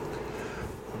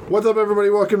What's up, everybody?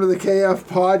 Welcome to the KF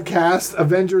Podcast,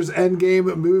 Avengers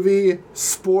Endgame movie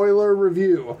spoiler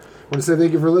review. I want to say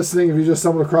thank you for listening. If you just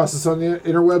stumbled across us on the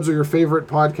interwebs or your favorite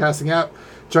podcasting app,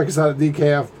 check us out at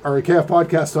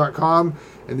kfpodcast.com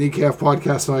and the KF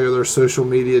Podcast and all your other social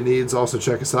media needs. Also,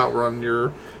 check us out. We're on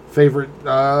your favorite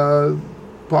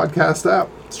podcast app,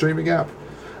 streaming app.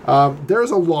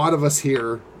 There's a lot of us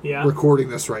here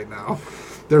recording this right now.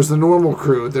 There's the normal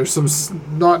crew. There's some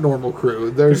not normal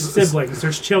crew. There's siblings.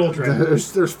 There's children.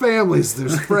 There's families.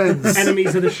 There's friends.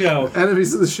 Enemies of the show.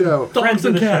 Enemies of the show. Friends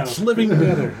of the cats show. living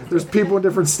together. There's people in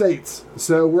different states.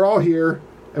 So we're all here,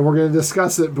 and we're going to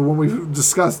discuss it. But when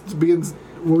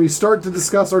we start to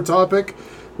discuss our topic,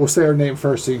 we'll say our name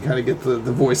first, so you can kind of get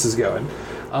the voices going.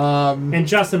 And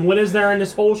Justin, what is there in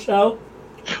this whole show?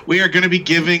 We are going to be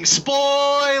giving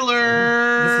spoilers.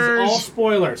 This is all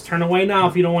spoilers. Turn away now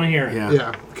if you don't want to hear it.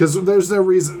 Yeah, because there's no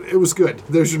reason. It was good.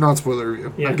 There's your non-spoiler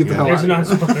review. Yeah, get the hell there's out.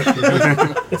 There's a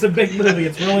non-spoiler. It's a big movie.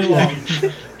 It's really long.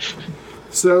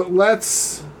 So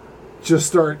let's just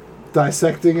start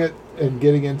dissecting it and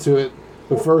getting into it.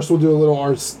 But first, we'll do a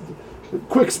little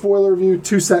quick spoiler review.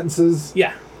 2 sentences.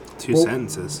 Yeah. Two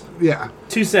sentences. Yeah.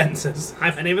 2 sentences. Hi,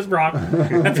 my name is Brock.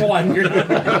 That's one. You're not.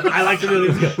 I like the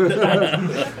movies.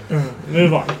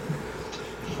 Move on.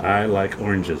 I like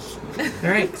oranges. All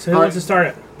right. So who wants to start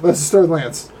it? Let's start with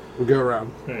Lance. We'll go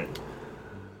around. All right.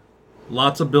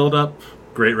 Lots of build-up,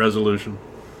 great resolution.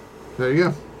 There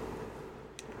you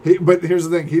go. But here's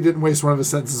the thing. He didn't waste one of his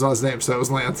sentences on his name, so it was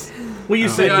Lance. Well, you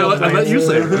said I let you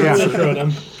say it.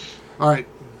 Yeah. All right.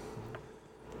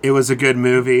 It was a good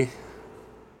movie.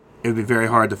 It would be very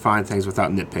hard to find things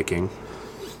without nitpicking.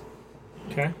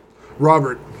 Okay.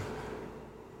 Robert.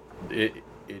 There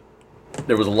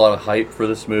was a lot of hype for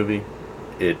this movie.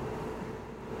 It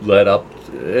led up.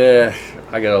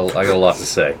 I got a lot to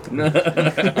say. I've got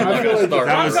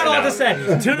a lot to say.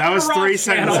 That was 3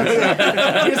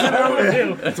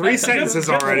 sentences. 3 sentences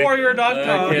already.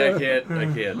 Warrior.com. I can't do it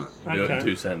Okay. in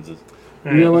 2 sentences.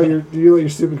 You let your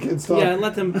stupid kids talk? Yeah,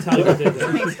 let them tell you what they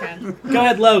do. Go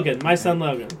ahead, Logan. My son,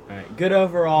 Logan. Alright, good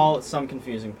overall, some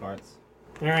confusing parts.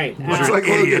 All right. Looks like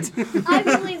idiot. I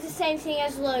believe the same thing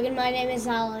as Logan. My name is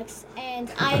Alex,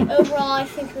 and I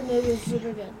think the movie was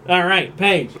super good. All right,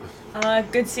 Paige.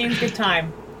 Good scenes, good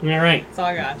time. All right. That's all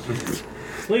I got.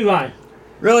 Levi.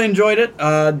 Really enjoyed it.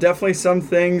 Definitely some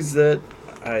things that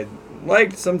I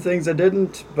liked, some things I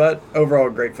didn't, but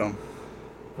overall, great film.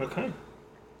 Okay.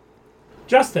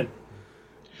 Justin.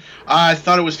 I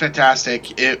thought it was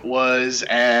fantastic. It was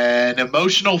an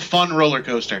emotional, fun roller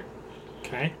coaster.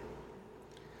 Okay.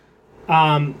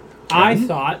 I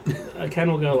thought Ken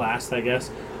will go last, I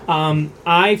guess.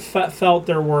 I felt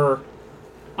there were.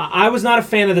 I was not a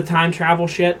fan of the time travel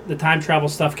shit. The time travel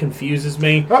stuff confuses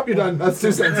me. Oh, you're done. That's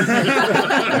 2 sentences.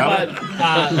 But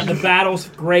the battle's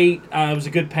great. It was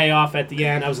a good payoff at the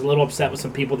end. I was a little upset with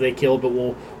some people they killed, but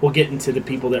we'll get into the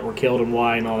people that were killed and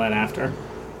why and all that after.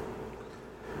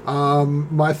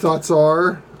 My thoughts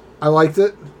are, I liked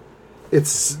it. It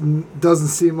doesn't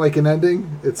seem like an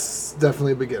ending. It's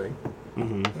definitely a beginning.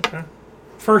 Mm-hmm. Okay.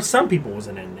 For some people, it was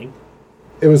an ending.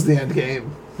 It was the end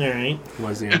game. All right.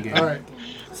 Was the end game. All right.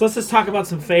 So let's just talk about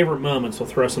some favorite moments. We'll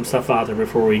throw some stuff out there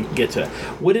before we get to it.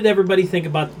 What did everybody think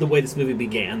about the way this movie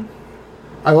began?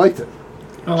 I liked it.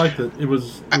 I liked it. It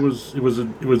was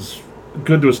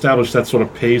good to establish that sort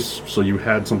of pace, so you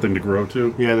had something to grow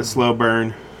to. Yeah, the slow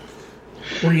burn.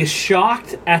 Were you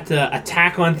shocked at the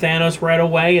attack on Thanos right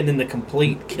away and then the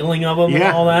complete killing of him and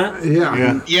all that?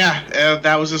 Yeah. Yeah,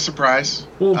 that was a surprise.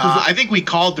 Well, I think we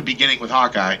called the beginning with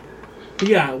Hawkeye.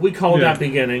 Yeah, we called that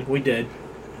beginning. We did.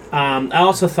 I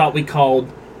also thought we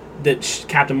called that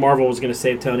Captain Marvel was going to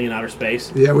save Tony in outer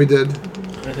space. Yeah, we did.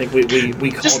 I think we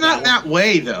called Just not that that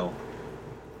way, though.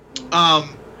 I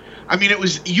mean, it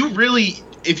was... You really...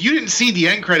 If you didn't see the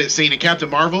end credit scene in Captain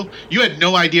Marvel, you had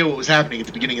no idea what was happening at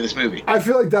the beginning of this movie. I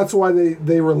feel like that's why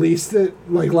they released it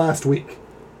like last week.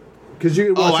 Because you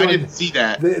could watch I didn't see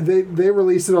that. They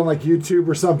released it on like YouTube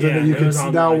or something that you can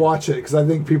now watch it. Because I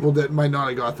think people that might not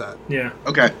have got that. Yeah.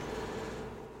 Okay.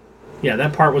 Yeah,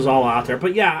 that part was all out there.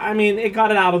 But yeah, I mean, it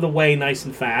got it out of the way nice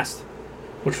and fast,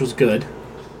 which was good.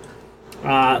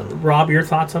 Rob, your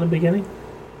thoughts on the beginning?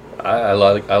 I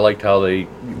liked how you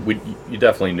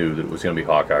definitely knew that it was going to be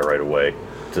Hawkeye right away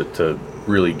to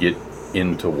really get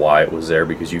into why it was there,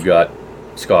 because you got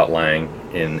Scott Lang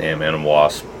in Ant-Man and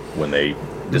Wasp when they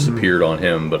disappeared on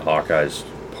him, but Hawkeye's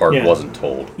part wasn't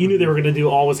told. You knew they were going to do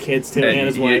all his kids too, and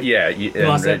his wife. Yeah, it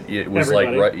was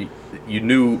everybody. like, right, you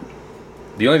knew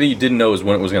The only thing you didn't know is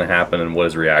when it was going to happen and what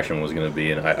his reaction was going to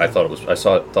be, and I thought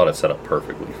it set up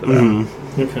perfectly for that.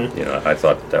 Mm-hmm. Okay. You know, I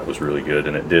thought that was really good,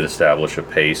 and it did establish a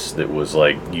pace that was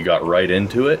like you got right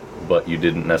into it, but you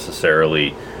didn't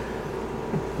necessarily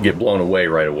get blown away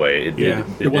right away.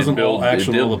 It wasn't all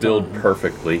action all the build time.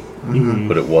 perfectly, Mm-hmm.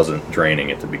 but it wasn't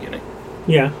draining at the beginning.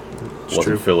 Yeah. It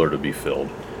wasn't filler to be filled.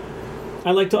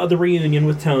 I liked the reunion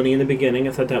with Tony in the beginning.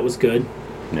 I thought that was good.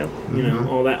 Yeah. You know,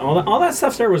 all that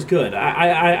stuff there was good.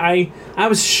 I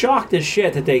was shocked as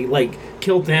shit that they like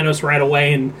killed Thanos right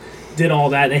away and did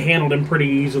all that. They handled him pretty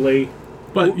easily.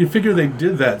 But you figure they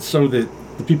did that so that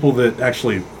the people that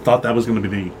actually thought that was going to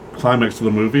be the climax of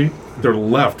the movie, they're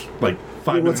left like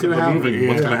 5 minutes into the movie.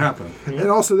 What's going to happen? And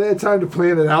also, they had time to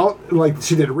plan it out. Like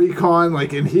she did recon,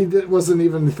 and he wasn't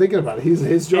even thinking about it.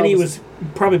 His job. And he was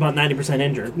probably about 90%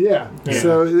 injured. Yeah.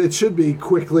 So it should be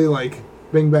quickly like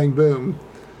bing bang boom.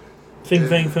 Fing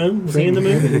Fang Foom? Was he in the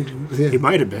movie? He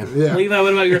might have been. Yeah. Levi,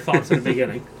 what about your thoughts at the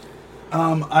beginning?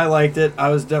 I liked it. I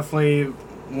was definitely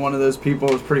one of those people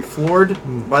who was pretty floored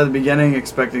by the beginning,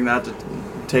 expecting that to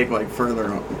take like further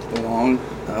along.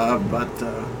 But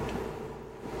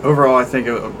overall, I think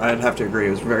I'd have to agree.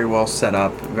 It was very well set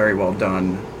up, very well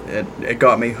done. It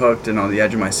got me hooked and on the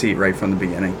edge of my seat right from the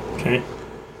beginning. Okay.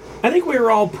 I think we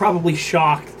were all probably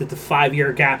shocked that the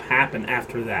 5-year gap happened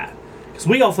after that. Because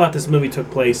we all thought this movie took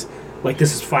place like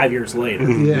this is 5 years later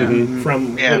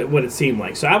from what it seemed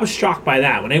like. So I was shocked by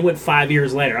that. When they went 5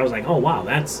 years later, I was like, oh, wow,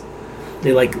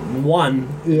 they like won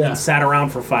and sat around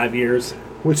for 5 years.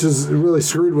 Which is really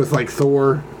screwed with like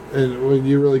Thor, and when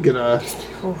you really get a...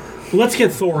 Let's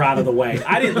get Thor out of the way.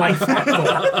 I didn't like Fat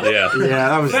Thor. Yeah.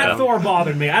 That was Fat Thor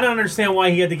bothered me. I don't understand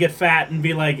why he had to get fat and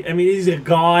be like, I mean, he's a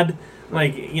god.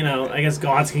 Like, you know, I guess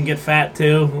gods can get fat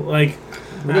too. Like,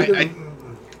 I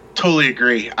totally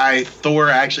agree. Thor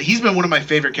actually, he's been one of my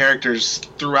favorite characters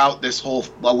throughout this whole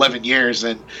 11 years,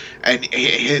 and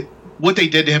what they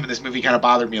did to him in this movie kind of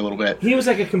bothered me a little bit. He was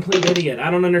like a complete idiot. I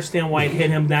don't understand why it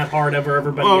hit him that hard over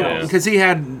everybody else. Because he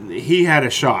had a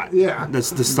shot. Yeah. To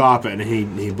stop it, and he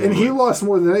blew And he it. lost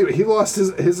more than anybody. He lost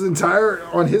his entire,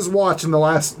 on his watch in the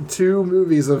last 2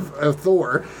 movies of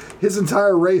Thor, his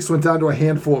entire race went down to a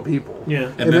handful of people.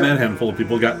 Yeah. And then that handful of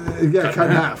people got cut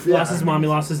in half. Yeah. Lost his mom, he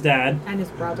lost his dad. And his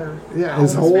brother. Yeah, All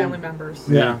his his whole family members.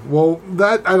 Yeah. Well,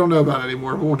 that I don't know about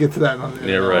anymore, but we'll get to that.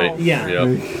 Yeah, right. Yeah.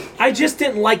 Yep. I just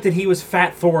didn't like that he was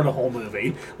Fat Thor the whole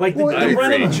movie. Like, the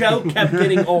running joke kept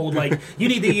getting old. Like, you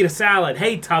need to eat a salad.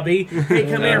 Hey, Tubby. Hey,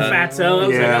 come here, Fatso. I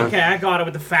was like, okay, I got it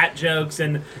with the fat jokes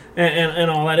and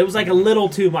all that. It was like a little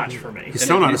too much for me. He's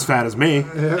still not as fat as me.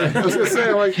 Yeah. I was gonna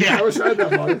say, like, I wish I had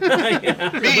that money.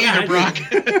 Me either, Brock.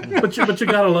 but you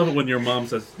gotta love it when your mom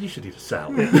says you should eat a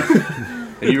salad.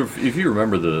 And if you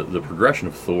remember the progression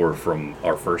of Thor from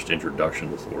our first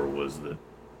introduction to Thor was that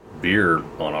beer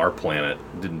on our planet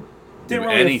didn't do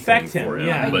really anything affect him, for him,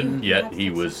 yeah. but yet he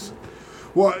was.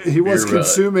 Well, he was Beer,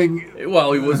 consuming.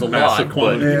 Well, he was a Massive lot,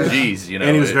 quantity. but geez, you know,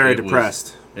 And he was very it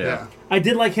depressed. Yeah. I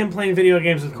did like him playing video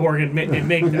games with Korg and make that.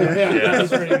 That was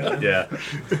pretty good.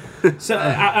 Yeah.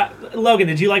 So, Logan,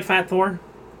 did you like Fat Thor?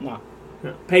 No.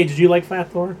 Paige, did you like Fat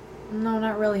Thor? No,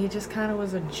 not really. He just kind of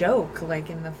was a joke, like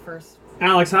in the first.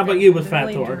 Alex, how about you with Fat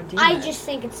Really Thor? redeem I it. just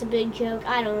think it's a big joke.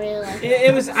 I don't really like it.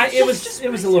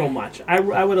 It was a little much. I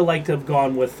would have liked to have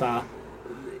gone with,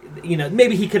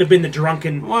 maybe he could have been the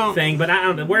drunken thing, but I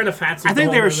don't know. Wearing a fat suit. I think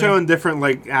the they whole were movie. showing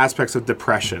different aspects of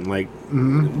depression. Like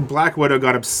Black Widow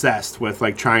got obsessed with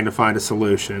trying to find a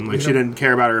solution. Like she didn't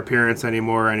care about her appearance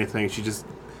anymore or anything. She just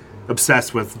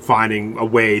obsessed with finding a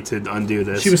way to undo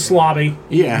this. She was slobby.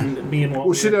 Yeah. and being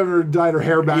Well, she never dyed her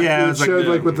hair back. Yeah, it it's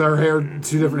showed with her hair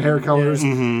 2 different hair colors.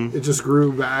 It just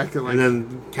grew back. And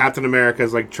then Captain America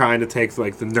is trying to take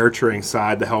the nurturing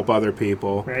side to help other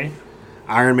people. right.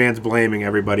 Iron Man's blaming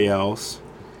everybody else.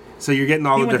 So you're getting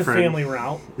all He the went different. the family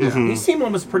route. Yeah. He seemed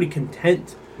almost pretty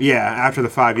content. Yeah, after the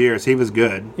 5 years, he was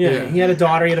good. Yeah, he had a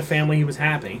daughter, he had a family, he was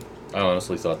happy. I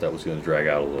honestly thought that was going to drag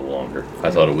out a little longer.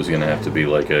 I thought it was going to have to be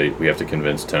we have to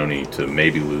convince Tony to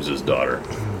maybe lose his daughter.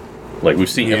 Like I've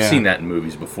seen that in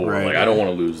movies before. Right. Like I don't want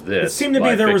to lose this. It seemed to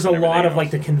by be there was a fixing lot of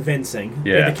everything the convincing.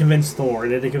 They Yeah. had to convince Thor.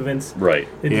 They had to convince. right.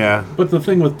 Yeah. But the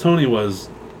thing with Tony was,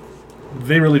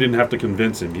 they really didn't have to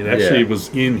convince him. It actually Yeah. was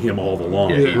in him all along.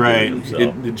 Yeah, he did Right.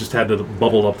 himself. It just had to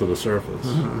bubble up to the surface.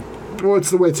 Well,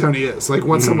 it's the way Tony is. Like,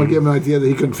 once someone gave him an idea that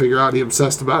he couldn't figure out, he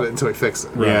obsessed about it until he fixed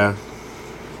it. Yeah.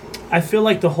 I feel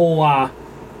like the whole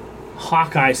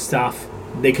Hawkeye stuff,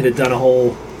 they could have done a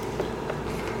whole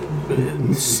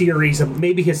series of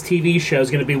maybe his TV show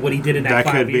is going to be what he did in that That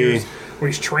 5 could be. years. where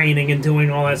he's training and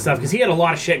doing all that stuff because he had a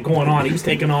lot of shit going on. He was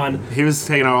taking on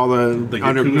all the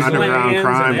underground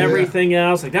crime and everything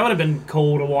else. Like that would have been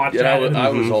cool to watch. Yeah, I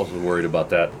was also worried about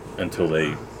that until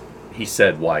he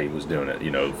said why he was doing it.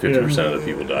 50% of the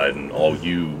people died, and all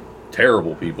you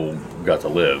terrible people got to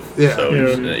live. Yeah. So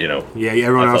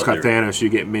everyone else got Thanos. You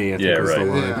get me. I think was the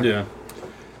line. Yeah.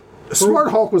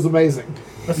 Smart Hulk was amazing.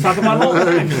 Let's talk about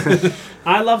Hulk.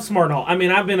 I love Smart Hulk. I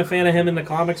mean, I've been a fan of him in the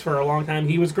comics for a long time.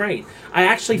 He was great. I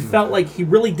actually felt like he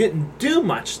really didn't do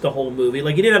much the whole movie.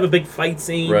 Like he didn't have a big fight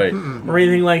scene or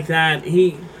anything like that.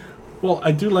 Well,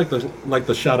 I do like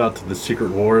the shout out to the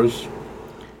Secret Wars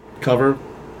cover.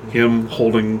 Him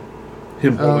holding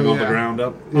on the ground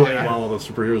up while all the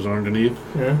superheroes are underneath.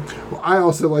 Yeah. Well, I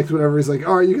also liked whenever he's like,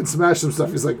 "All right, you can smash some stuff."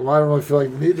 He's like, "Well, I don't really feel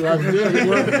like the need to have to do it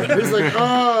anymore." He's like,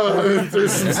 "Oh,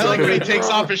 there's some stuff." I like when he takes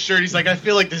off his shirt. He's like, "I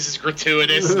feel like this is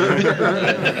gratuitous."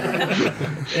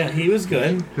 Yeah, he was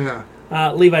good. Yeah.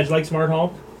 Levi, do you like Smart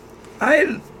Hulk?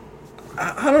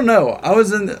 I don't know. I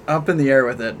was up in the air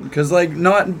with it because, like,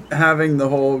 not having the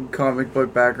whole comic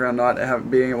book background,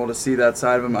 being able to see that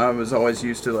side of him, I was always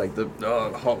used to like the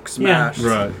Hulk smash. Yeah.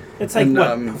 Right. It's like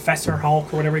Professor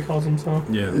Hulk or whatever he calls himself.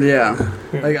 Yeah. Yeah.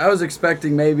 Like I was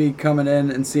expecting maybe coming in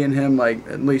and seeing him like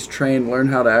at least learn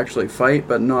how to actually fight,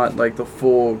 but not like the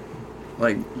full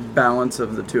like balance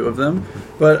of the two of them.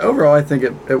 But overall, I think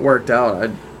it worked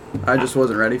out. I just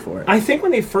wasn't ready for it. I think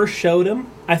when they first showed him,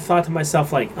 I thought to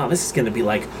myself, like, oh, this is going to be,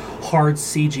 like, hard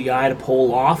CGI to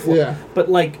pull off. Yeah. But,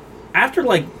 like, after,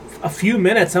 like, a few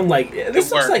minutes, I'm like, this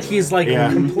looks like he's, like,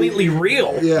 completely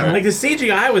real. Yeah. Like, the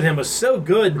CGI with him was so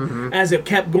good as it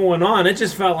kept going on. It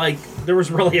just felt like there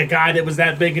was really a guy that was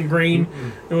that big and green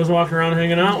and was walking around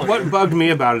hanging out with What bugged me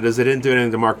about it is they didn't do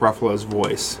anything to Mark Ruffalo's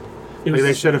voice. Like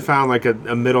they should have found like a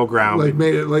middle ground. Like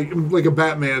made it like a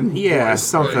Batman. Yeah, voice,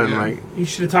 something right, yeah. You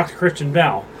should have talked to Christian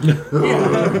Bell.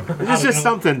 It's just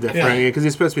something different because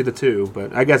he's supposed to be the two.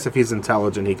 But I guess if he's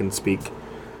intelligent, he can speak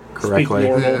correctly. Speak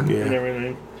normal and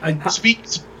everything.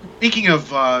 Speaking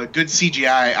of good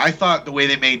CGI, I thought the way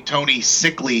they made Tony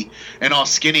sickly and all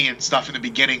skinny and stuff in the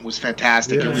beginning was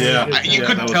fantastic. You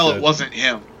couldn't tell it wasn't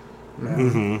him.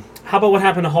 Mm-hmm. How about what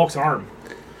happened to Hulk's arm?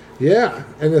 Yeah,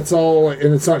 and it's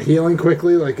not healing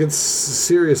quickly. Like it's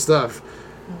serious stuff.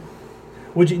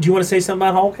 Do you want to say something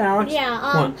about Hulk, Alex?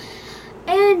 Yeah.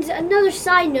 And another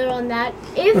side note on that: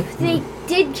 if they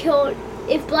did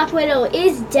if Black Widow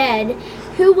is dead,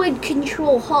 who would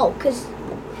control Hulk? Because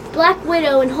Black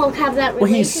Widow and Hulk have that relationship.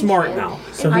 Well, he's smart now,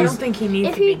 so I don't think he needs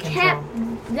if to be he kept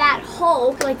that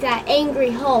Hulk, like that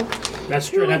angry Hulk. That's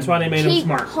true. That's why they made him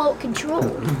smart. Hulk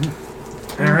control.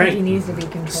 All right. He needs to be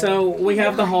controlled. So we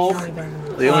have the Hulk.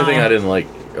 The only thing I didn't like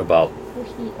about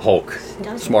Hulk,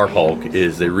 Smart Hulk,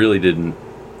 is they really didn't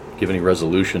give any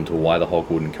resolution to why the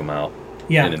Hulk wouldn't come out.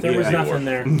 Yeah, there was nothing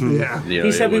there. Yeah.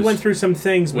 He said we went through some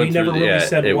things, but he never really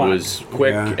said it what. It was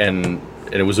quick, and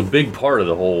it was a big part of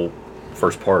the whole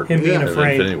first part. Him being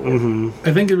afraid.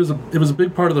 I think it was a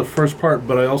big part of the first part,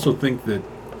 but I also think that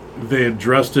they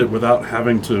addressed it without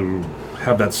having to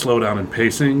have that slowdown in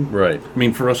pacing. Right. I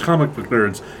mean, for us comic book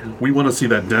nerds, we want to see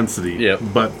that density. Yep.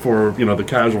 But for the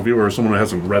casual viewer or someone who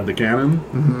hasn't read the canon,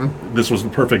 this was the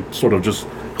perfect sort of just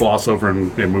gloss over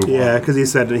and move on. Yeah, because he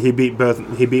said he beat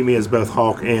me as both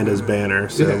Hulk and as Banner,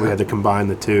 so we had to combine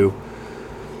the two.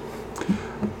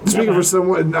 Speaking for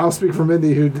someone, I'll speak for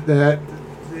Mindy, who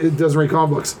doesn't read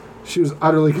comic books. She was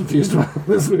utterly confused about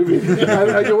this movie.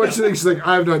 I go, what she thinks? She's like,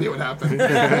 I have no idea what happened.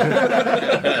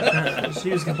 She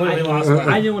was completely lost.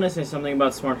 I do want to say something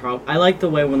about Smart Hulk. I like the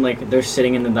way when they're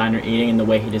sitting in the diner eating, and the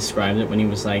way he described it when he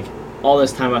was like, all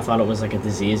this time I thought it was like a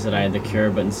disease that I had the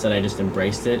cure, but instead I just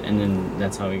embraced it, and then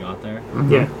that's how he got there.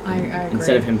 Yeah. I agree.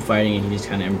 Instead of him fighting it, he just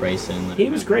kind of embraced it. And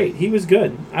he was great. He was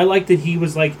good. I liked that he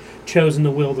was chosen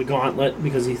to wield the gauntlet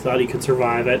because he thought he could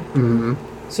survive it. Mm-hmm.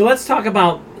 So let's talk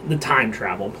about the time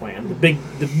travel plan.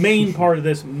 The main part of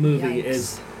this movie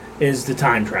is the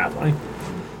time traveling.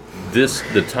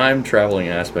 The time traveling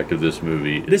aspect of this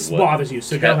movie. This bothers you,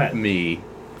 so go ahead. Kept me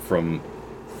from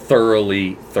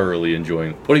thoroughly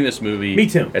enjoying putting this movie. Me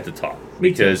too. At the top. Me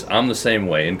because too. I'm the same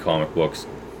way in comic books.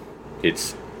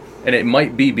 And it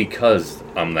might be because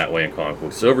I'm that way in comic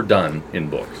books. It's overdone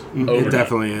in books. It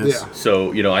definitely is. Yeah.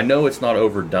 So I know it's not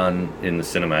overdone in the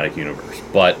cinematic universe,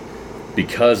 but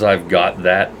because I've got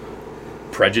that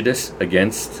prejudice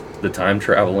against the time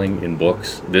traveling in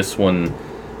books, this one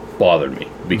bothered me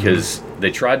because they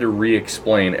tried to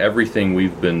re-explain everything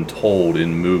we've been told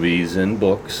in movies and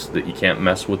books, that you can't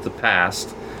mess with the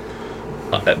past,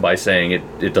 by saying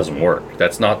it doesn't work.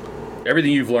 That's not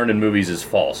everything you've learned in movies is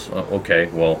false. Okay,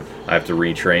 well, I have to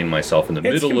retrain myself in the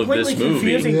middle of this movie. It's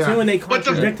completely confusing, too, and they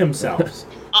contradict themselves.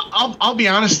 I'll be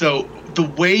honest, though. The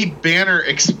way Banner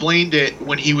explained it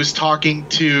when he was talking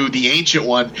to the Ancient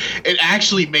One, it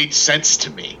actually made sense to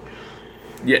me.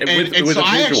 Yeah, and so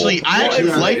I actually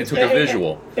liked it. Took a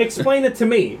visual. Explain it to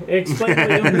me. Explain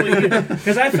it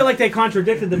because I feel like they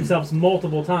contradicted themselves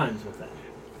multiple times with that.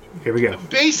 Here we go.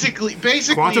 Basically,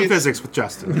 quantum physics with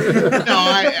Justin. No,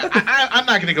 I'm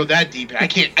not going to go that deep. I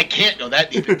can't go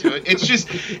that deep into it. It's just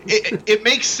it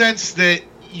makes sense that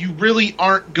you really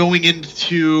aren't going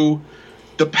into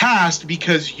the past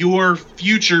because your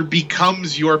future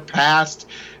becomes your past.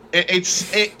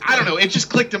 I don't know. It just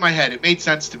clicked in my head. It made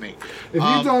sense to me. And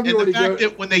the fact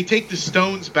that when they take the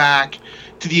stones back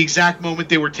to the exact moment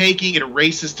they were taking, it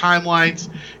erases timelines.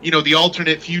 The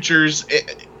alternate futures.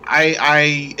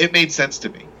 It made sense to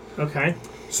me. Okay.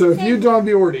 So if you, Don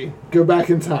Biordi, go back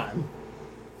in time,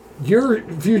 your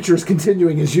future is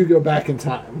continuing as you go back in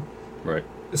time. Right.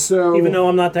 So even though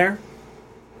I'm not there.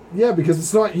 Yeah, because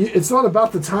it's not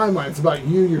about the timeline. It's about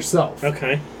you yourself.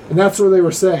 Okay. And that's what they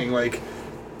were saying. Like,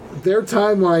 their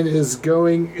timeline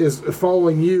is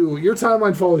following you. Your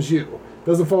timeline follows you.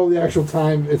 Doesn't follow the actual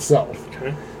time itself.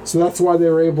 Okay. So that's why they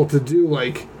were able to do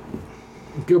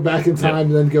go back in time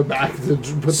and then go back to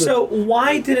put. So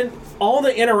why didn't all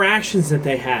the interactions that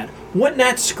they had? Wouldn't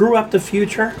that screw up the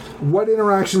future? What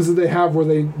interactions did they have where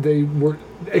they were?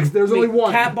 There's only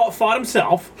one. Cap fought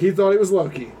himself. He thought he was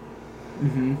Loki.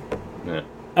 Mm-hmm. Yeah.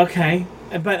 Okay.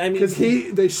 But I mean, because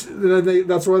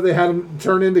that's why they had him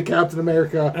turn into Captain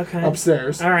America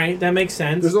upstairs. All right, that makes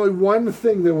sense. There's only one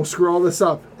thing that will screw all this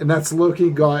up, and that's Loki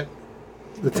got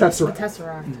the Tesseract. The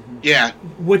Tesseract. Mm-hmm. Yeah,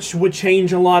 which would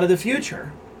change a lot of the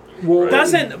future. Well,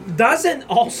 doesn't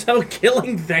also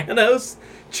killing Thanos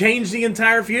change the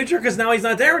entire future because now he's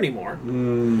not there anymore?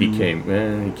 He came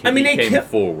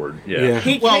forward. Yeah.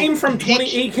 He came from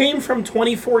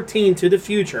 2014 to the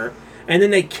future, and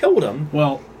then they killed him.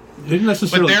 Well. They didn't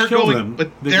necessarily kill him.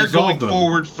 But they're going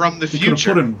forward from the future. Could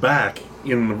have put him back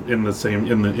in the same.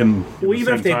 Well,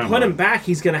 even if they put him back,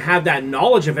 he's going to have that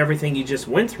knowledge of everything he just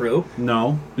went through.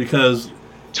 No, because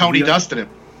Tony dusted him.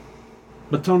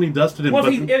 But Tony dusted him. Well,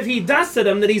 if he dusted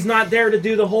him, then he's not there to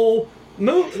do the whole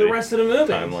the rest of the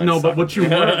movie. No, but what you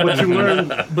learn.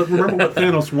 But remember what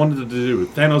Thanos wanted to do.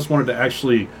 Thanos wanted to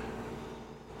actually,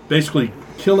 basically,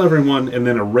 kill everyone and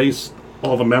then erase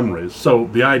all the memories. So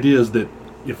the idea is that.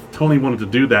 If Tony wanted to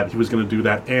do that, he was going to do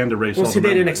that and erase all the memories. Well, see,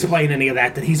 they didn't explain any of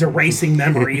that he's erasing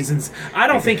memories. And I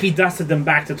don't think he dusted them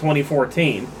back to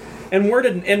 2014. And where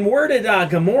did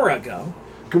Gamora go?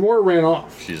 Gamora ran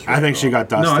off. I think she got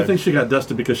dusted. No, I think she got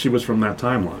dusted because she was from that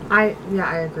timeline.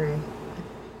 I agree.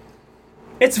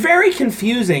 It's very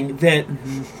confusing that...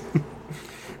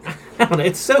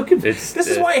 It's so confusing. This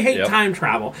is why I hate time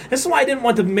travel. This is why I didn't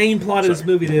want the main plot of this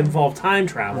movie to involve time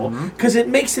travel, because it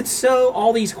makes it so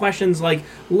all these questions like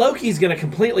Loki's going to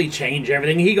completely change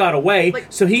everything. He got away,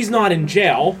 so he's not in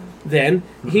jail. Then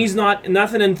he's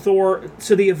nothing in Thor.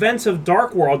 So the events of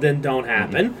Dark World then don't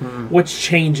happen, which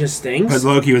changes things. Because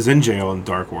Loki was in jail in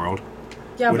Dark World.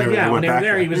 Yeah, when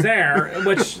he was there.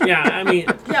 Which, I mean...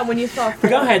 Yeah, when you saw Thor.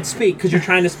 Go ahead, speak, because you're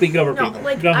trying to speak over people.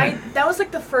 That was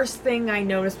the first thing I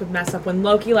noticed would mess up. When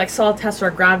Loki saw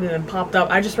Tesseract, grabbed him, and popped up,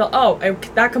 I just felt,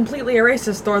 that completely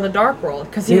erases Thor the Dark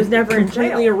World, because he was never in jail. It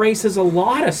completely erases a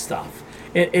lot of stuff.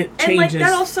 It changes... And,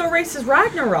 that also erases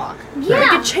Ragnarok.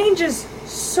 Yeah. It changes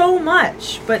so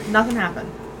much, but nothing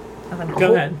happened.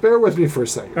 Go ahead. Bear with me for a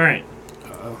second. All right.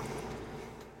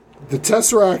 The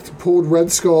Tesseract pulled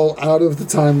Red Skull out of the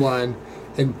timeline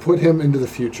and put him into the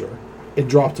future. It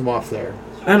dropped him off there.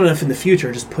 I don't know if in the future,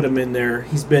 just put him in there.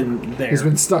 He's been there. He's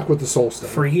been stuck with the Soul Stone.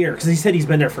 For years. Because he said he's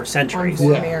been there for centuries.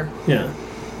 Yeah.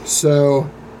 So,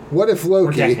 what if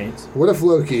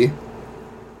Loki,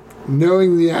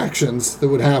 knowing the actions that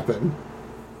would happen,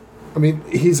 I mean,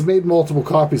 he's made multiple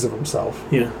copies of himself.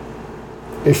 Yeah.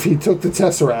 If he took the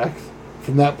Tesseract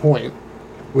from that point,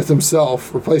 with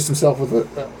himself, replaced himself with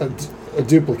a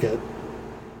duplicate,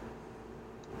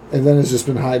 and then has just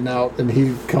been hiding out, and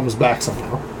he comes back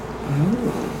somehow.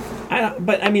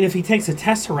 But if he takes the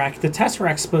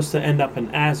Tesseract's supposed to end up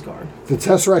in Asgard. The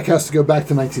Tesseract has to go back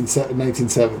to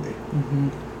 1970. Mm-hmm.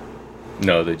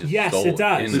 No, they just stole it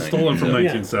does. They stole him from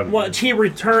 1970. Well, he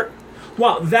returned.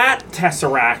 Well, that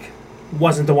Tesseract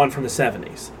wasn't the one from the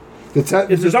 70s.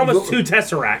 There's almost two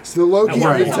Tesseracts. The Loki,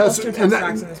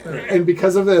 Tesseract, and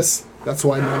because of this, that's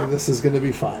why none of this is going to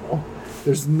be final.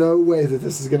 There's no way that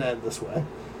this is going to end this way.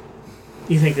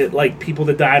 You think that people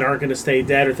that died aren't going to stay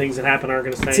dead, or things that happen aren't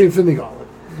going to stay? It's Infinity Gauntlet.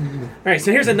 All right, so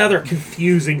here's another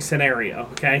confusing scenario.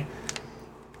 Okay,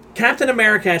 Captain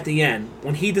America at the end,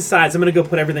 when he decides, I'm going to go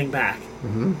put everything back,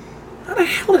 how the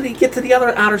hell did he get to the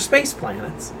other outer space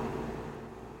planets?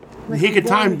 He could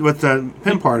time with the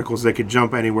pin particles. They could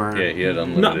jump anywhere. Yeah, he had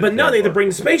unlimited. No, they had to bring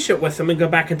the spaceship with them and go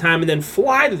back in time and then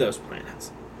fly to those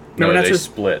planets. Remember, they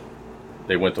split.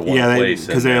 They went to one place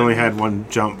because they only had one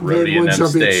jump. Rhodey and them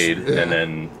stayed, and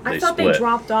then I they thought split. they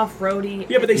dropped off Rhodey.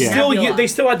 Yeah, but they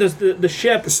still had the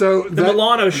ship. So the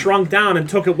Milano shrunk down and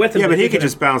took it with him. Yeah, but he could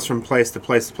just bounce from place to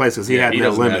place to place because he had no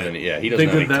limit. He doesn't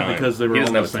have any time. Because they were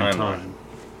all at the same time.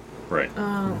 Right.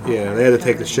 Yeah, they had to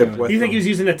take the ship with them. Do you think he was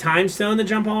using a time stone to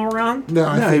jump all around?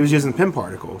 No, he was using pin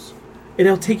particles. And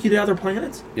it'll take you to other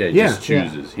planets? Yeah, he just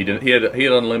chooses. He didn't. He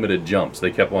had unlimited jumps. They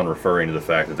kept on referring to the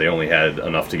fact that they only had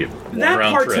enough to get one that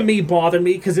round part trip. to me bothered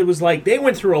me because it was like they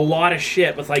went through a lot of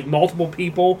shit with like multiple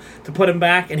people to put him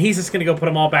back, and he's just gonna go put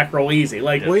them all back real easy.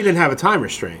 Like, well, he didn't have a time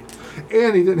restraint,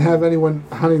 and he didn't have anyone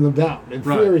hunting them down. In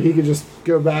theory, he could just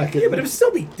go back. And, but it would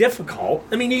still be difficult.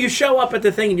 I mean, you show up at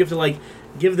the thing and you have to like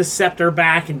give the scepter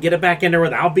back and get it back in there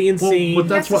without being seen. But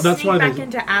that's why back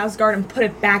into Asgard and put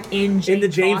it back in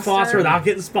Jane Foster without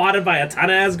getting spotted by a ton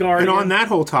of Asgard. And on that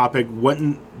whole topic,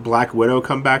 wouldn't Black Widow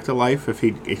come back to life if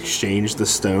he exchanged the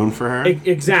stone for her?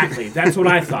 Exactly. That's what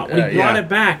I thought. We brought it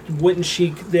back. Wouldn't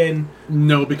she then?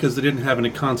 No, because they didn't have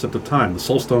any concept of time. The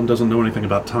Soul Stone doesn't know anything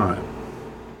about time.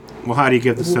 Well, how do you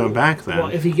give the stone back then? Well,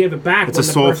 if he gave it back, it's a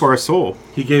soul for a soul.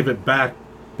 He gave it back,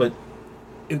 but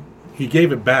he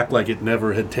gave it back like it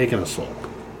never had taken a soul.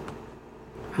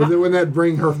 But then wouldn't that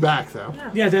bring her back, though?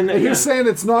 Yeah, then... You're saying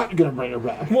it's not going to bring her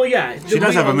back. Well, yeah. She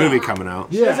does have a movie coming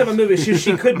out. She does have a movie.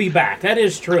 She could be back. That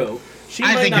is true.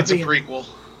 I think it's a prequel.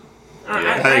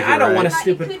 I don't want a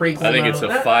stupid prequel. I think it's a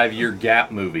 5-year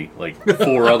gap movie. Like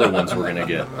 4 other ones we're going to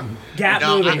get. Gap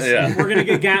movies. We're going to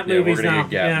get gap movies now. We're going to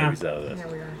get gap movies out of this.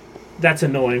 Yeah, we are. That's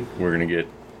annoying. We're going to get...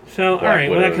 So, all right,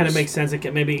 well, that kind of makes sense.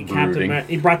 It maybe Captain...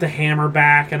 He brought the hammer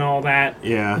back and all that.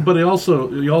 Yeah. But they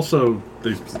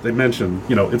mentioned,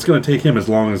 it's going to take him as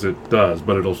long as it does,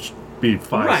 but it'll be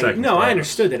 5 seconds. No, I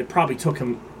understood that. It probably took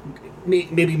him...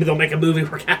 Maybe they'll make a movie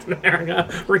where Captain America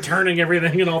returning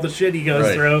everything and all the shit he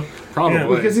goes through. Probably.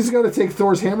 Yeah. Because he's going to take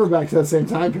Thor's hammer back to that same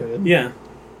time period. Yeah.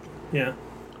 Yeah.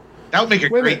 That would make a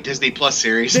great Disney Plus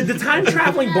series. Did the time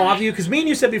traveling bother you? Because me and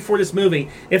you said before this movie,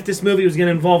 if this movie was going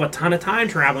to involve a ton of time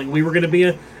traveling, we were going to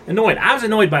be annoyed. I was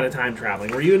annoyed by the time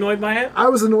traveling. Were you annoyed by it? I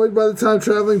was annoyed by the time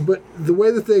traveling, but the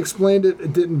way that they explained it,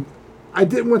 I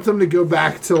didn't want them to go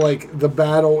back to like the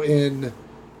battle in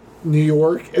New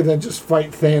York and then just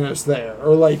fight Thanos there,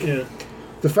 or like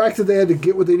the fact that they had to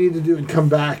get what they needed to do and come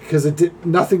back because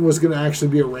nothing was going to actually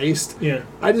be erased. Yeah,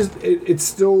 it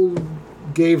still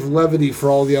gave levity for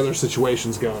all the other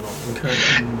situations going on. Okay.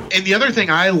 And the other thing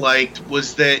I liked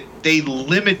was that they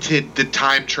limited the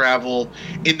time travel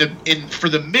for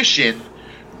the mission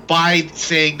by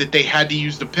saying that they had to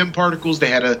use the PIM particles. They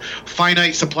had a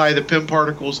finite supply of the PIM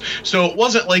particles, so it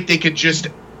wasn't like they could just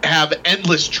have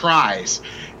endless tries.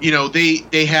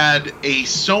 They had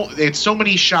so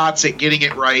many shots at getting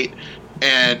it right,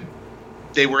 and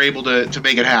they were able to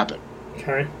make it happen.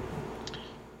 Okay.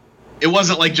 It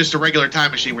wasn't like just a regular time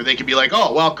machine where they could be like,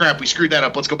 oh, well, crap, we screwed that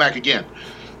up. Let's go back again.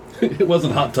 It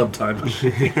wasn't hot tub time.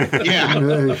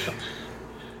 Yeah.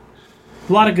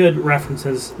 A lot of good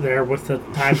references there with the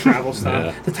time travel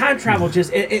stuff. Yeah. The time travel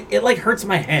just, it like hurts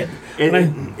my head.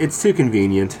 It's too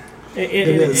convenient. It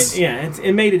is.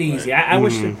 It made it easy. I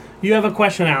wish you have a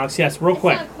question, Alex. Yes, real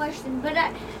quick. It's not a question, but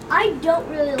I don't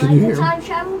really like the time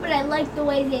travel, but I like the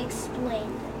way they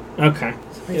explained it. Okay.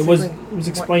 It was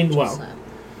explained well.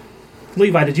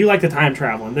 Levi, did you like the time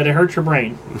traveling? Did it hurt your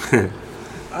brain?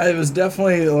 It was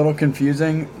definitely a little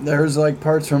confusing. There's like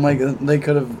parts from like they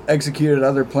could have executed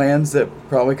other plans that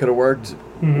probably could have worked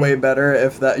way better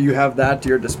if that you have that to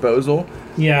your disposal.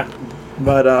 Yeah.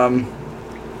 But I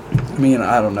mean,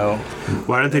 I don't know.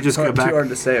 Why don't they just go back? Too hard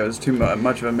to say. It was too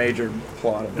much of a major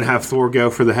plot. And have Thor go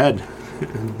for the head.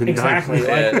 Exactly.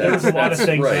 There's a lot of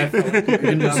things. Right. You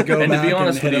can just go back to be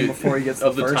honest and hit with him you, before he gets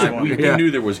of the the first time, one. we knew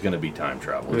there was going to be time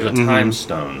travel. There's a time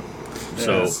stone.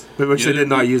 So, which they did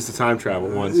not use the time travel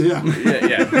once. Yeah,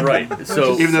 right.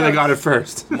 So even though they got it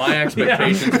first, my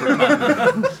expectations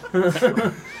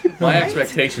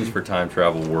for time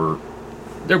travel were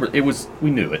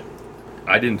we knew it.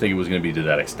 I didn't think it was going to be to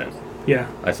that extent. Yeah.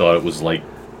 I thought it was like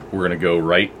we're going to go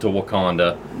right to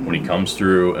Wakanda when he comes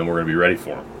through, and we're going to be ready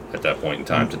for him at that point in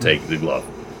time to take the glove.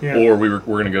 Yeah. Or we're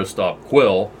going to go stop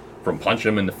Quill from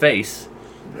punching him in the face.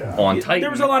 On Titan.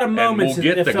 There was a lot of moments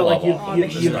that it felt like you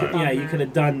could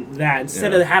have done that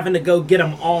instead of having to go get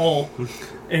them all.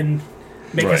 And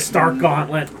make a Stark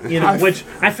Gauntlet, which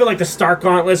I feel like the Stark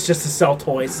Gauntlet's just to sell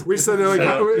toys. We said on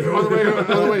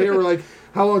the way here, we're like,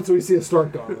 how long till we see a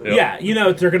Stark Gauntlet? Yeah,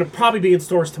 they're going to probably be in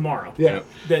stores tomorrow. Yeah.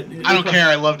 I don't care.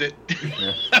 I loved it.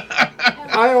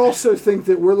 I also think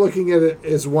that we're looking at it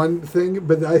as one thing,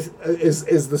 but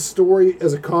is the story,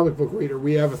 as a comic book reader,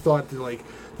 we have a thought that, like,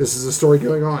 this is a story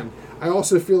going on. I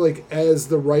also feel like, as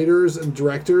the writers and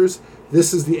directors,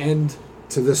 this is the end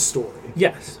to this story.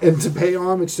 Yes. And to pay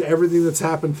homage to everything that's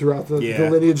happened throughout the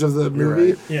lineage of the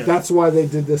movie, that's why they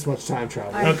did this much time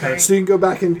travel. Okay. So you can go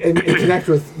back and connect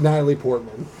with Natalie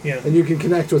Portman. Yeah. And you can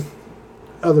connect with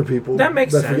other people. That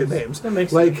makes sense. Forget names. That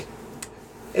makes sense. Like,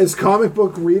 as comic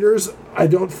book readers, I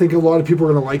don't think a lot of people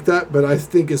are going to like that, but I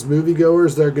think as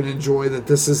moviegoers, they're going to enjoy that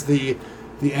this is the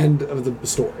end of the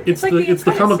story. It's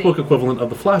the comic book equivalent of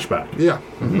the flashback. Yeah.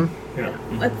 Mm-hmm.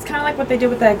 Yeah. It's kind of like what they did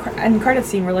with the end credit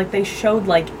scene, where like they showed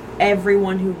like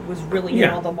everyone who was really in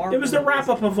all the Marvel. It was the wrap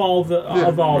up of all this,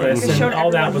 and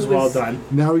all that was well done.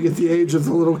 Now we get the age of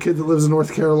the little kid that lives in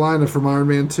North Carolina from Iron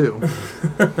Man 2.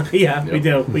 We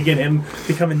do. We get him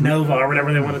becoming Nova or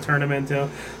whatever they want to turn him into.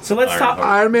 So let's talk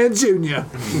Iron Man Jr.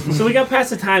 So we got past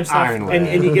the time stuff,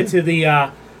 and you get to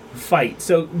the fight.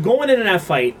 So going into that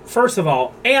fight, first of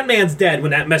all, Ant-Man's dead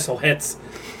when that missile hits.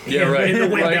 Yeah, right. In the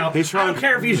window. Right. I don't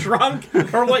care if you shrunk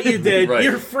or what you did. Right.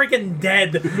 You're freaking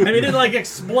dead. I mean, it like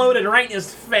exploded right in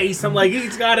his face. I'm like,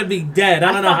 he's got to be dead.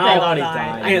 I don't know how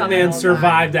Ant-Man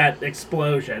survived that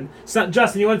explosion. So,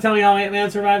 Justin, you want to tell me how Ant-Man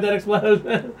survived that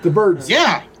explosion? The birds.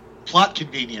 Yeah. Plot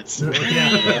convenience.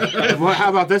 Well, how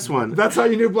about this one? That's how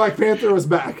you knew Black Panther was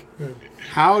back.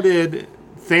 How did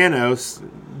Thanos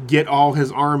get all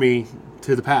his army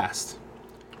to the past?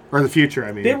 Or the future,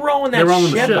 I mean. They were all in that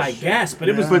ship, I guess. But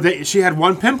it was. But she had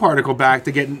one Pym particle back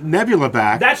to get Nebula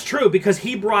back. That's true, because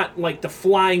he brought like the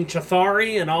flying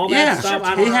Chitauri and all that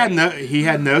stuff. He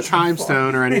had no time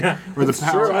stone or any or the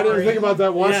power. Sure, I didn't think about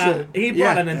that one shit. He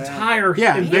brought an entire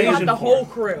invasion. He brought the whole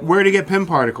crew. Where to get Pym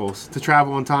particles to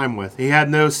travel in time with? He had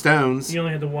no stones. He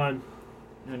only had the one.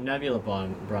 No, Nebula brought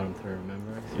him through.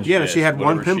 Remember? Yeah, she had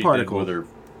one Pym particle. With her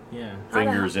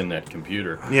fingers in that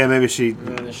computer. Yeah, maybe she.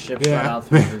 The ship shot out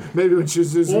through. Maybe when she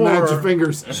was using magic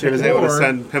fingers, she was able to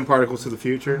send Pym particles to the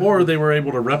future. Or they were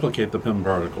able to replicate the Pym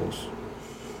particles.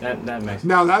 That makes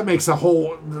now that makes a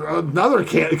whole another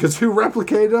can, because who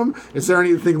replicated them? Is there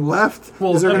anything left?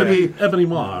 Well, is there going to be Ebony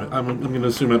Maw? I'm going to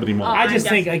assume Ebony Maw. I just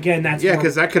think again that's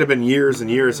because that could have been years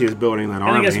and years he was building that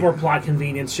army. I think it's more plot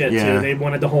convenience shit too. They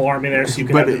wanted the whole army there so you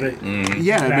could have it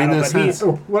made no sense.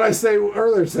 What I say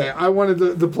earlier, I wanted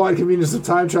the plot convenience of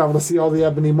time travel to see all the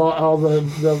Ebony Maw, all the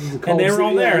and they were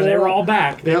all there. They were all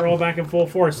back. They were all back in full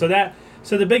force. So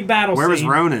the big battle. Where was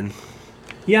Ronan?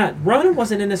 Yeah, Ronan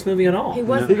wasn't in this movie at all.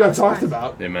 He got talked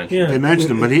about. They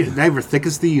mentioned him, but they were thick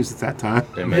as thieves at that time.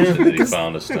 They mentioned that he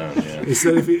found a stone. Yeah. He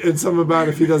said something about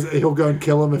if he doesn't, he'll go and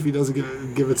kill him if he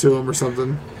doesn't give it to him or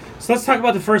something. So let's talk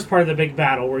about the first part of the big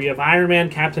battle, where you have Iron Man,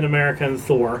 Captain America, and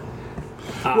Thor.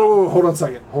 Whoa, hold on a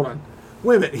second. Hold on.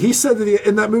 Wait a minute. He said that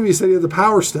in that movie he said he had the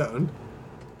Power Stone.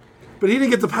 But he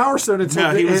didn't get the Power Stone until...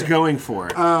 No, he was going for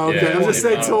it. Oh, okay. Yeah, I was just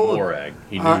saying... Morag.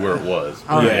 He knew where it was.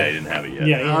 But he didn't have it yet.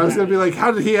 Yeah, I was going to be like,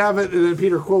 how did he have it? And then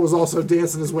Peter Quill was also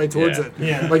dancing his way towards it.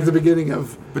 Yeah. Like the beginning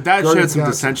of... But that showed some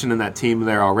dissension in that team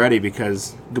there already,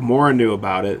 because Gamora knew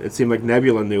about it. It seemed like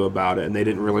Nebula knew about it, and they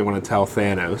didn't really want to tell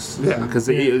Thanos. Yeah. Because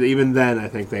even then, I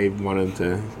think they wanted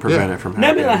to prevent it from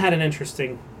happening. Nebula had an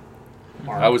interesting...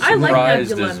 I was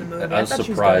surprised. I was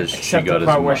surprised she Except got the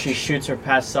part as where much. she shoots her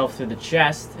past self through the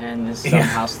chest and is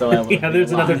somehow still able to Yeah,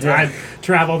 there's another alive. time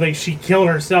travel thing. She killed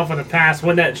herself in the past.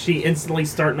 Wouldn't that she instantly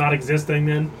start not existing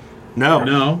then?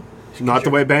 No. Not the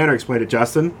way Banner explained it,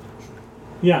 Justin.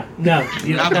 Yeah, no.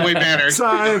 Not the way Banner.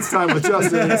 Science time with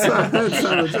Justin. Science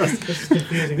time with Justin. This is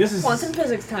confusing. This is Quantum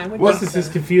physics time. This is as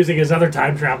confusing as other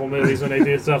time travel movies when they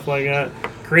do stuff like that.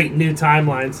 Create new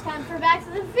timelines. Time for Back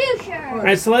to the Future. All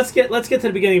right, so let's get to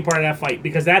the beginning part of that fight,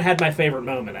 because that had my favorite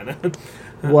moment in it.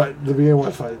 What? The beginning of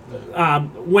what fight?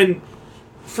 When,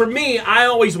 for me, I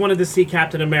always wanted to see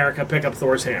Captain America pick up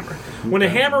Thor's hammer. When the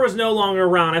hammer was no longer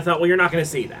around, I thought, well, you're not going to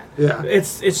see that. Yeah.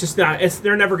 It's just not.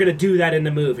 They're never going to do that in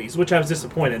the movies, which I was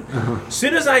disappointed. As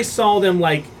soon as I saw them,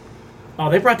 like, oh,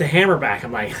 they brought the hammer back,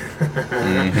 I'm like,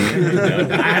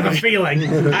 I have a feeling.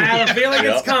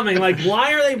 It's coming. Like,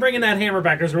 why are they bringing that hammer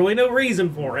back? There's really no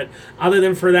reason for it, other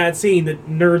than for that scene that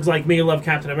nerds like me love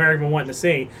Captain America wanting to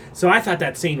see. So I thought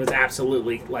that scene was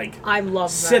absolutely, like, I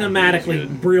love that.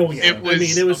 Cinematically brilliant. It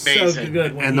was it was amazing. so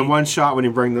good. And the one shot when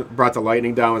he brought the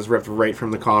lightning down was ripped right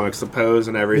from the comics. The pose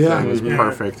and everything was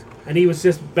perfect. And he was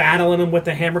just battling him with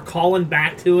the hammer, calling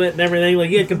back to it and everything.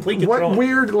 Like, he had complete control. What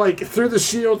weird, like, through the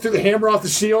shield, through the hammer off the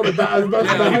shield.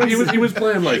 He was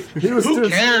playing like. Who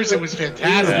cares? It was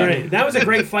fantastic. That was a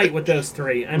great fight with those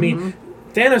three. I mean,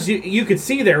 Thanos, you could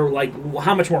see there like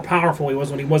how much more powerful he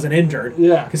was when he wasn't injured.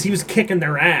 Yeah, because he was kicking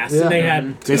their ass, and they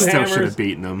had they still should have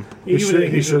beaten him.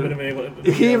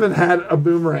 He even had a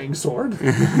boomerang sword. He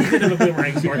did have a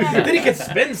boomerang sword. Then he could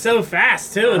spin so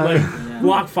fast too, and like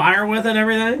block fire with it and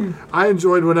everything. I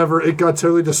enjoyed whenever it got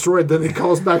totally destroyed. Then he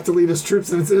calls back to lead his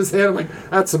troops, and it's in his hand. I'm like,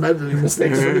 that's some editing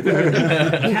mistakes right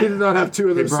there. He did not have two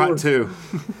of those swords. Two.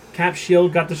 Cap's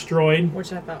shield got destroyed,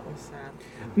 which I thought was sad.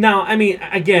 No, I mean,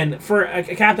 again, for a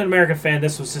Captain America fan,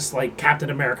 this was just like Captain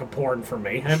America porn for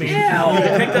me. I mean,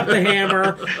 he picked up the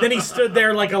hammer, then he stood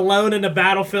there like alone in the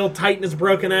battlefield, tighten his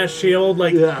broken-ass shield,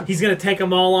 like he's going to take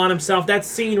them all on himself. That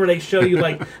scene where they show you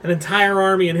like an entire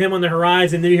army and him on the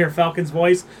horizon, then you hear Falcon's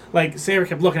voice, like, Sarah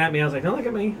kept looking at me, I was like, don't look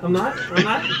at me, I'm not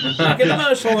getting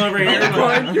emotional over here.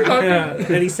 You're not.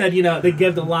 And he said, they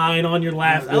give the line on your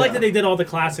left. I like that they did all the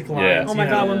classic lines. Yeah. Oh my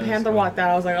God, when Panther walked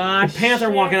out, I was like, when Panther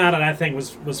walking out of that thing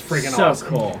was freaking awesome.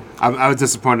 Cool. I was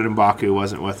disappointed M'Baku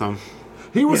wasn't with them.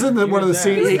 He was in one of the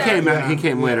scenes. He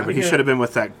came later, but he should have been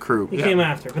with that crew. He came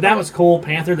after, but that was cool.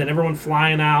 Panther, then everyone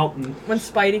flying out. And when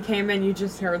Spidey came in, you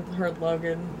just heard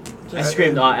Logan. I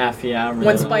screamed, F yeah.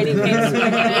 When Spidey came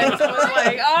swinging in, I was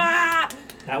like, ah!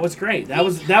 That was great. That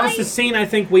was the scene I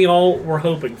think we all were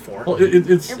hoping for. Well,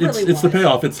 it's the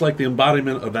payoff. It's like the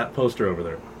embodiment of that poster over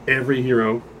there. Every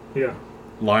hero,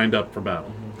 lined up for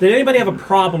battle. Did anybody have a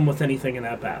problem with anything in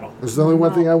that battle? There's only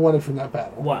one thing I wanted from that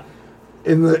battle. What?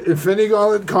 In the Infinity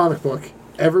Gauntlet comic book,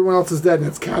 everyone else is dead, and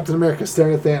it's Captain America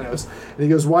staring at Thanos. And he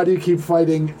goes, "Why do you keep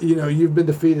fighting? You've been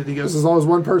defeated." He goes, "As long as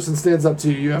one person stands up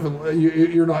to you, you haven't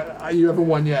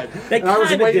won yet." And I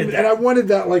was waiting, and I wanted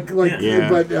that,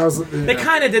 but I was. They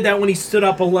kind of did that when he stood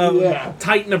up alone,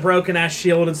 tightened a broken ass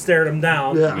shield, and stared him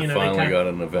down. Yeah, finally got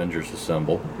an Avengers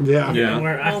assemble. Yeah.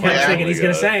 Where I kept thinking he's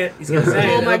gonna say it. He's gonna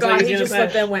say it. Oh my God, he just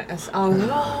slipped in and went, "Oh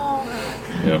no."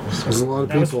 Yeah, there's a lot of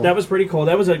people. That was pretty cool.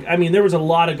 There was a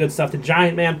lot of good stuff. The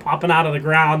giant man popping out of the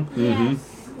ground.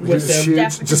 With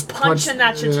just punching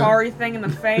that Chitauri thing in the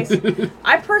face.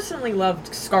 I personally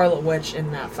loved Scarlet Witch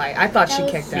in that fight. I thought she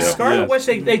kicked ass. Scarlet Witch,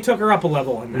 they took her up a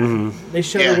level in that. They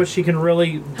showed her what she can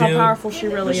really do. How powerful she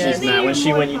really is.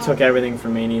 When you took everything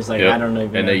from me, and he's like, I don't know.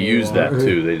 And they used that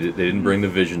too. They didn't bring the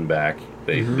Vision back.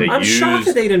 I'm shocked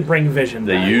that they didn't bring Vision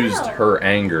back. They used her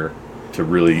anger to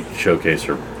really showcase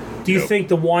her. Do you think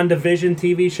the WandaVision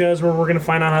TV shows where we're going to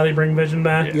find out how they bring Vision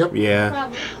back? Yep. Yeah.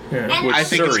 I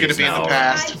think it's going to be in the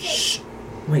past. Shh.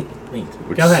 Wait.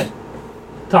 Go ahead.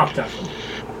 Talk to them.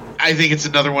 I think it's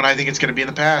another one. I think it's going to be in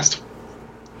the past.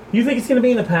 You think it's going to be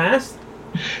in the past?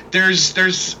 There's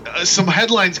some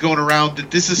headlines going around that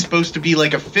this is supposed to be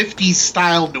like a 50s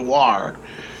style noir.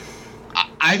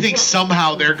 I think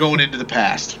somehow they're going into the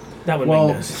past. That would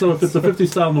make sense. So if it's a 50s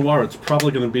style noir, it's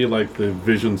probably going to be like the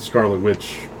Vision Scarlet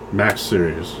Witch Max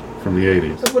series from the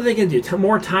 80s. So what are they going to do?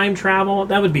 More time travel?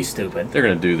 That would be stupid. They're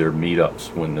going to do their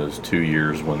meetups when those 2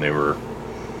 years when they were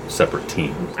separate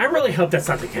teams. I really hope that's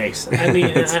not the case. I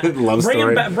mean,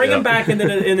 bring him back into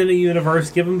the universe.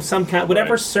 Give him some kind.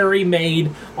 Whatever Surrey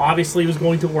made, obviously was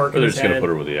going to work. Or they're just going to put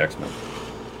her with the X-Men.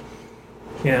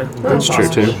 Yeah, that's true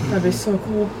too. That'd be so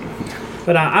cool.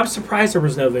 But I was surprised there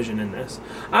was no Vision in this.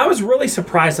 I was really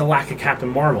surprised the lack of Captain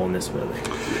Marvel in this movie.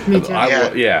 Me too.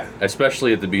 Yeah,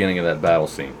 especially at the beginning of that battle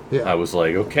scene. Yeah. I was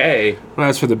like, okay. Well,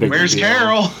 that's for the big. Where's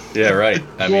Carol? Yeah, right.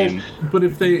 I mean, but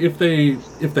if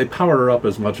they powered her up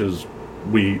as much as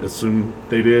we assume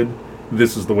they did,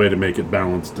 this is the way to make it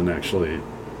balanced and actually.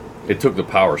 It took the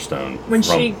Power Stone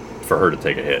for her to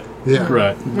take a hit. Yeah,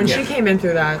 right. When she came in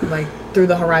through that, through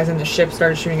the horizon, the ship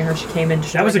started shooting at her. She came in.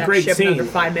 That was a great scene. Under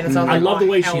 5 minutes. I love the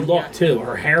way she looked too.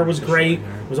 Her hair was great.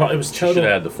 It was total. She should have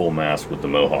had the full mask with the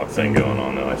mohawk thing going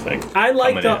on, though. I think.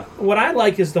 What I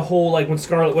like is the whole when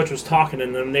Scarlet Witch was talking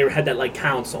and them, they had that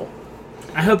council.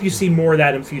 I hope you see more of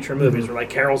that in future movies, where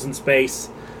Carol's in space.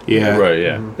 Yeah. Right.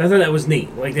 Yeah. I thought that was neat.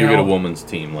 You get a woman's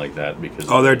team like that because.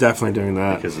 They're definitely doing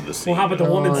that because of the scene. Well, how about the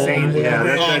woman saying?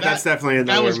 Yeah, that's definitely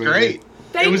another. That was great.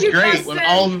 It was great when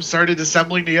all of them started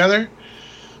assembling together.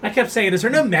 I kept saying, "Is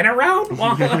there no men around?"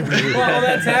 While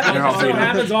that's happening,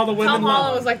 all the women. Tom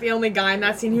Holland was the only guy in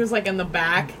that scene. He was in the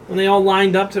back, and they all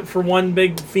lined up for one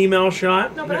big female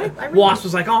shot. No, but I Wasp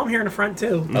was like, "Oh, I'm here in the front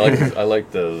too." I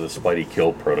like the Spidey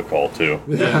kill protocol too.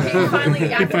 Yeah.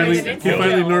 He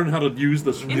finally learned how to use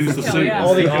the suit. Yeah.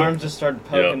 All the arms just started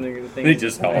poking the thing. They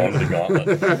just held on to the gauntlet,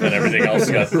 and everything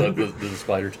else got the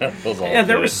spider tentacles on. Yeah,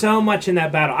 there was so much in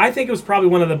that battle. I think it was probably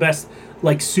one of the best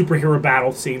superhero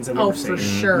battle scenes I've ever seen. Oh, for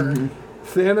sure.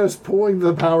 Thanos pulling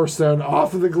the Power Stone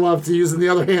off of the glove to use in the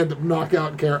other hand to knock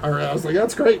out I was like,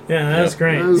 that's great. Yeah, that was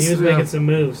great. He was making some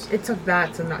moves. It took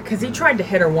that to not, because he tried to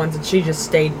hit her once and she just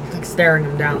stayed like staring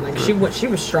him down. Like she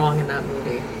was strong in that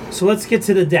movie. So let's get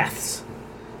to the deaths.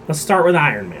 Let's start with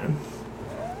Iron Man.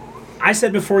 I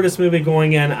said before this movie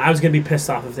going in, I was going to be pissed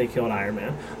off if they killed Iron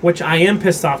Man, which I am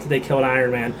pissed off that they killed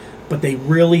Iron Man, but they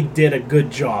really did a good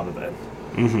job of it.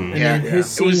 Mm-hmm. And his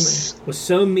scene was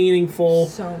so meaningful.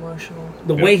 So emotional.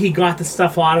 The way he got the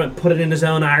stuff out of it, put it in his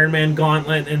own Iron Man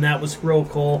gauntlet, and that was real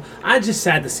cool. I just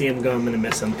sad to see him go. I'm going to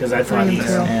miss him because I thought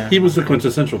he was the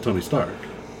quintessential Tony Stark.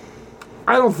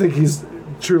 I don't think he's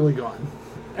truly gone.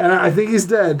 And I think he's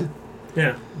dead.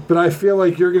 Yeah. But I feel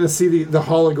like you're going to see the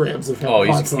holograms of him. Oh,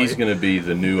 he's going to be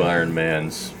the new Iron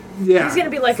Man's. Yeah. He's going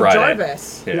to be like Friday.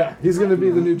 Jarvis. Yeah, he's going to be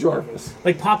the new Jarvis.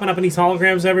 Like popping up in these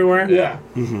holograms everywhere? Yeah.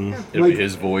 Mm-hmm. It'll be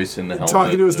his voice in the helmet.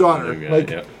 Talking to his daughter. Like,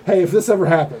 hey, if this ever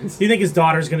happens. Do you think his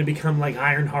daughter's going to become like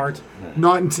Ironheart?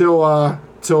 Not until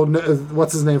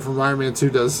what's his name from Iron Man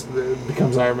 2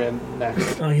 becomes Iron Man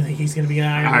next. Oh, you think he's going to be an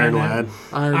Iron Lad.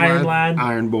 Iron Lad.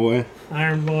 Iron Boy.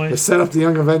 Iron Boy. They set up the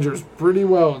Young Avengers pretty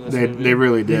well in this movie. They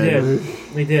really did.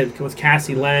 They did with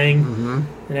Cassie Lang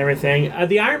and everything.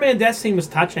 The Iron Man death scene was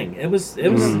touching. It was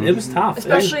tough.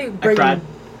 Especially bringing.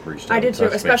 I did too.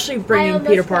 Especially bringing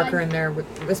Peter Parker in there.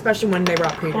 Especially when they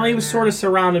brought Peter. Well, he was sort of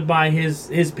surrounded by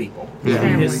his people. Yeah.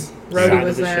 Rhodey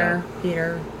was there.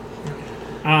 Peter.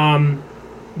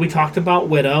 We talked about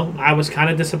Widow. I was kind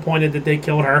of disappointed that they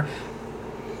killed her.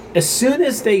 As soon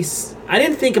as I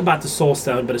didn't think about the Soul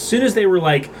Stone, but as soon as they were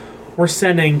like, we're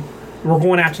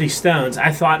going after these stones,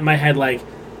 I thought in my head like,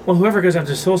 well, whoever goes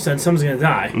after the Soul Stone, someone's going to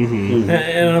die. Mm-hmm.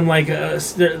 And I'm like,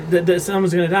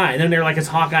 someone's going to die. And then they're like, it's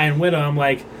Hawkeye and Widow. I'm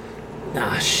like,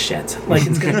 shit. Like,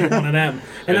 it's going to be one of them.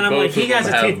 And then I'm like, he has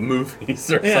a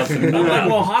movies or something. I'm like,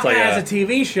 well, Hawkeye has a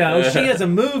TV show. She has a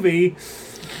movie.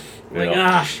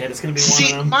 Like, shit, it's going to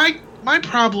be one of them. My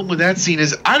problem with that scene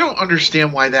is I don't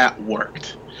understand why that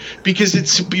worked. Because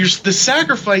the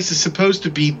sacrifice is supposed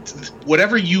to be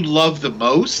whatever you love the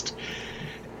most.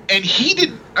 And he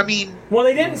didn't, I mean... Well,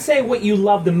 they didn't say what you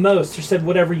love the most. They said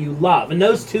whatever you love. And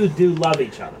those two do love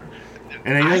each other.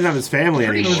 And he doesn't have his family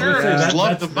anymore. Sure, that's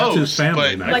love the most. His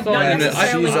family. Like, not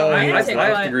necessarily romantic, I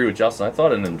have to agree with Justin. I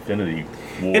thought in Infinity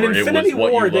War, in Infinity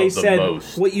War, they said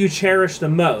most. what you cherish the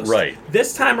most. Right.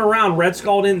 This time around, Red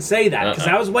Skull didn't say that because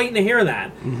I was waiting to hear that.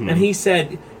 Mm-hmm. And he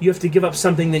said you have to give up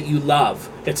something that you love.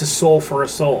 It's a soul for a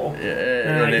soul.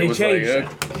 Yeah, and it was like,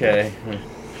 okay,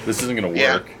 this isn't going to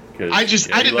work. Yeah. I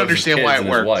didn't understand why it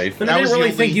worked. And I didn't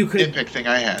really think you could nitpick thing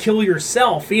I had. Kill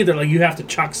yourself either. Like, you have to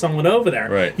chuck someone over there.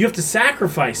 Right. You have to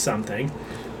sacrifice something.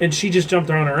 And she just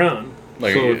jumped on her own.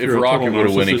 Like, so if Rocket would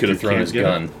have won, he could have thrown his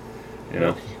gun. You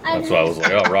know? That's why I was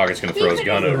like, Rocket's going to throw his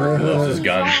gun over. His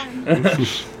gun.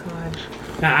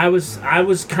 Now, I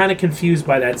was kind of confused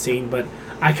by that scene, but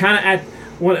I kind of,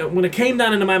 when it came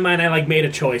down into my mind, I, made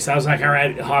a choice. I was like, all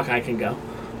right, Hawkeye can go.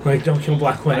 Like, don't kill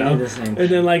Black Widow. And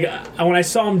then, when I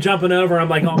saw him jumping over, I'm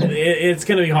like, it's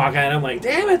going to be Hawkeye. And I'm like,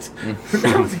 damn it.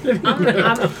 I'm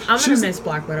gonna miss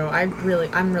Black Widow.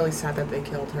 I'm really sad that they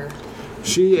killed her.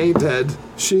 She ain't dead.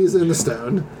 She's in the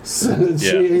stone.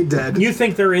 She ain't dead. You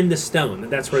think they're in the stone.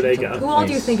 That's where they go. Who all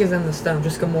do you think is in the stone?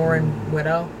 Just Gamora and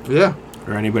Widow? Yeah.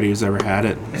 Or anybody who's ever had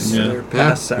it. And their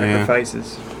past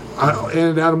sacrifices.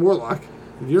 And Adam Warlock.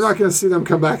 You're not going to see them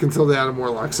come back until the Adam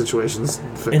Warlock situation's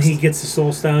fixed. And he gets the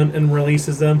Soul Stone and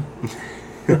releases them.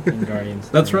 Guardians.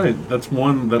 That's right. That's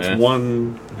one. That's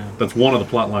one of the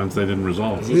plot lines they didn't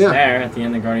resolve. He's there at the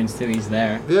end of Guardians 2. He's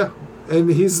there. Yeah,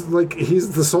 and he's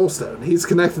the Soul Stone. He's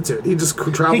connected to it. He just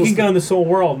travels. He can go in the Soul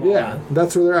World. Yeah,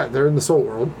 that's where they're at. They're in the Soul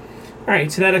World. All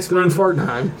right, so that explains. They're in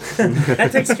Fartenheim.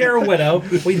 That takes care of Widow.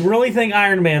 We really think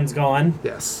Iron Man's gone.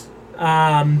 Yes.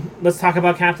 Let's talk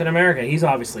about Captain America. He's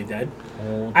obviously dead.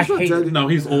 No,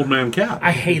 he's Old Man Cap.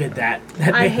 I hated that.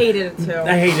 I hated it too.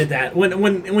 I hated that.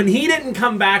 When he didn't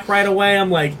come back right away,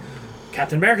 I'm like,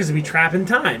 Captain America's gonna be trapped in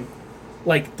time.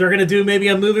 Like, they're gonna do maybe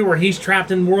a movie where he's trapped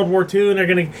in World War II,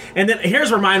 and then here's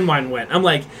where my mind went. I'm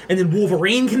like, and then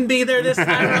Wolverine can be there this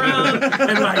time around,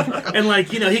 and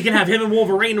he can have him and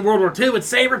Wolverine in World War II with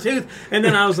Sabretooth, and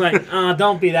then I was like,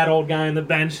 don't be that old guy on the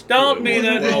bench. Don't be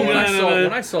that old guy.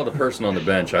 When I saw the person on the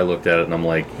bench, I looked at it and I'm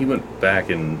like, he went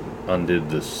back and undid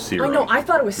the serum. I know. I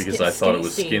thought it was because I thought it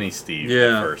was Skinny Steve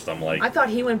at first. I'm like, I thought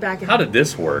he went back. How did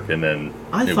this work? And then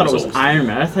I thought it was Iron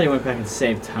Man. I thought he went back and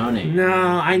saved Tony. No,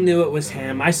 I knew it was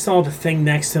him. I saw the thing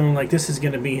next to him. Like, this is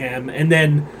gonna be him. And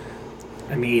then,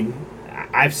 I mean,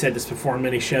 I've said this before on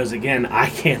many shows. Again, I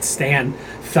can't stand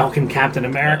Falcon Captain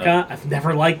America. I've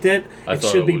never liked it. It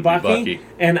should be Bucky.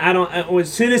 And I don't.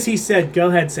 As soon as he said, "Go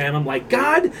ahead, Sam," I'm like,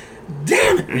 God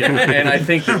damn it! And I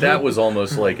think that was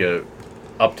almost like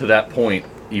up to that point.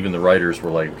 Even the writers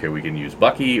were like, "Okay, we can use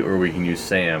Bucky or we can use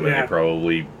Sam," and they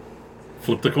probably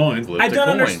flipped the coin. I don't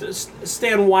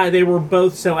understand why they were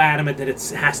both so adamant that it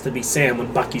has to be Sam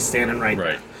when Bucky's standing right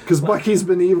there. Because Bucky's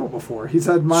been evil before. He's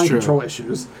had mind control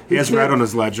issues. He has red on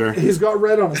his ledger. He's got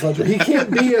red on his ledger. He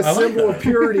can't be a symbol of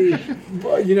purity, for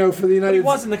the United States. He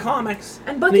was in the comics.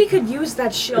 And Bucky could use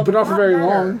that shield. But not for very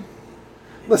long.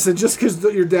 Listen, just because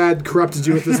your dad corrupted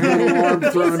you with this metal arm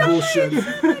throwing bullshit.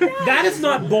 That is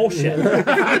not bullshit.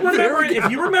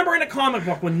 If you remember in a comic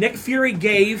book when Nick Fury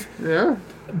ggave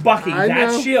Bucky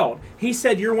that shield, he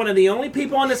said, "You're one of the only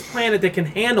people on this planet that can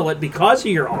handle it because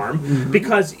of your arm,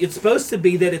 because it's supposed to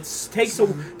be that it takes to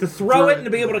throw it and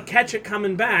to be able to catch it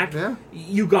coming back.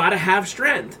 You got to have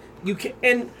strength. You can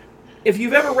and." If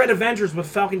you've ever read Avengers with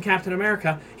Falcon Captain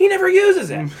America, he never uses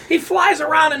it. He flies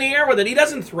around in the air with it. He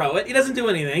doesn't throw it. He doesn't do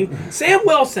anything. Sam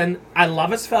Wilson, I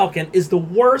love his Falcon, is the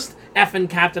worst effing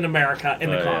Captain America in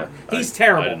the comic. He's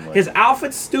terrible. His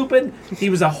outfit's stupid.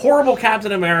 He was a horrible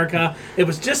Captain America. It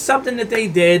was just something that they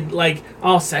did. Like,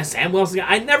 Sam Wilson.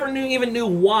 I never even knew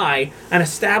why an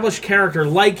established character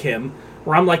like him,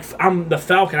 where I'm like, I'm the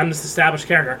Falcon, I'm this established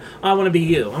character. I want to be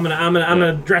you. I'm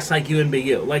gonna dress like you and be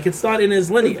you. Like, it's not in his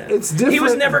lineage. It's different. He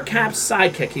was never Cap's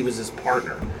sidekick. He was his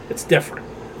partner. It's different.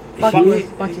 Bucky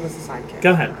was the sidekick.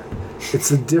 Go ahead.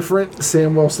 It's a different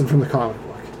Sam Wilson from the comic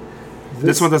book.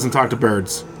 This one doesn't talk to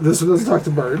birds. This one doesn't talk to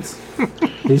birds.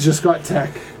 He's just got tech.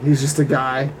 He's just a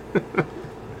guy.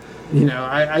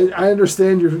 I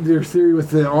understand your theory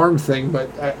with the arm thing, but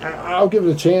I'll give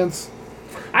it a chance.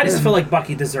 I just feel like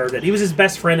Bucky deserved it. He was his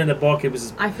best friend in the book. It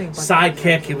was his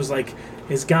sidekick. It was like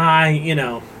his guy,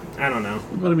 I don't know.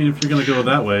 But I mean, if you're going to go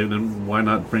that way, then why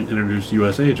not introduce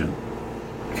U.S. Agent?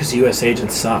 Because U.S.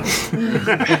 Agent sucks.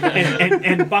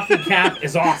 and Bucky Cap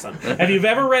is awesome. If you've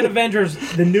ever read Avengers,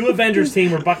 the new Avengers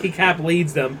team where Bucky Cap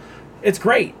leads them, it's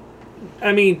great.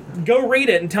 I mean, go read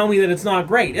it and tell me that it's not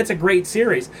great. It's a great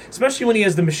series, especially when he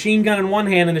has the machine gun in one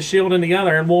hand and the shield in the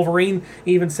other, and Wolverine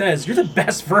even says, "You're the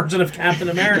best version of Captain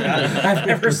America I've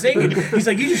ever seen." He's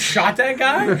like, "You just shot that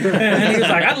guy?" And he's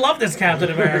like, "I love this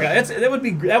Captain America."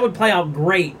 That would play out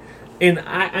great. And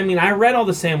I read all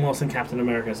the Sam Wilson Captain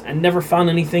Americas and never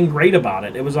found anything great about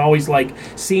it. It was always like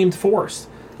seemed forced.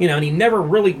 And he never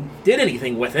really did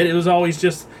anything with it. It was always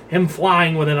just him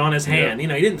flying with it on his hand. He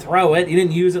didn't throw it. He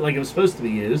didn't use it like it was supposed to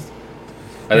be used.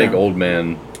 I think Old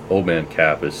Man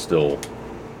Cap is still...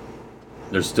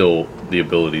 There's still the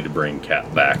ability to bring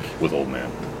Cap back with Old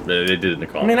Man. They did it in the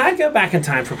comics. I mean, I'd go back in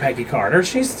time for Peggy Carter.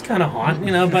 She's kind of hot,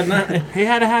 but not... He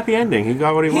had a happy ending. He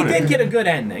got what he wanted. He did get a good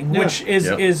ending, which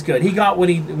is good. He got what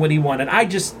he wanted.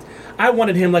 I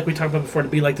wanted him, like we talked about before, to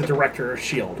be like the director of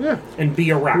S.H.I.E.L.D. And be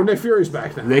around. When Nick Fury's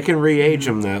back now. They can re-age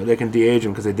him, though. They can de-age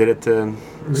him because they did it to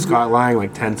Scott Lang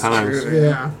like 10 times. True.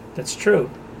 Yeah. That's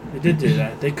true. They did do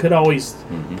that. They could always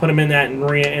put him in that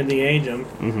and de-age him.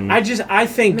 I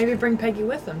think... Maybe bring Peggy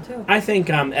with them, too. I think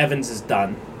Evans is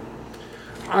done.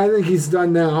 I think he's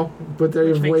done now, but there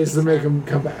are ways to make him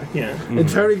come back. Yeah. And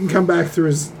Tony can come back through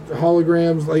his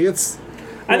holograms.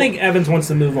 I think Evans wants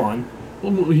to move on.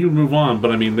 Well, he would move on,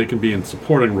 but I mean, they can be in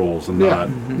supporting roles and not.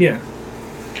 Yeah.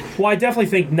 Well, I definitely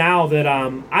think now that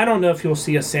I don't know if you'll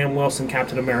see a Sam Wilson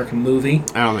Captain America movie.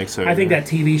 I don't think so. I think that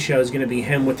TV show is going to be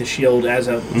him with the Shield as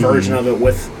a version of it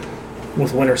with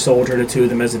Winter Soldier, the two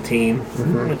of them as a team,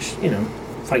 which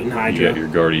fighting Hydra. You got your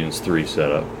Guardians 3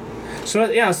 set up. So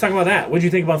let's talk about that. What did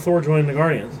you think about Thor joining the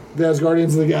Guardians? That's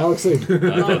Guardians of the Galaxy.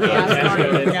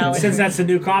 Since that's the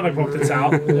new comic book that's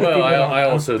out. Well, I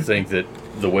also think that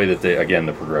the way that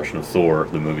the progression of Thor,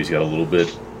 the movie's got a little bit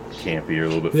campier, a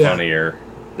little bit funnier.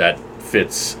 That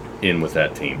fits in with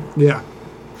that team. Yeah.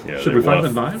 Should we fight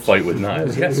with knives? Fight with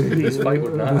knives. Yes, please fight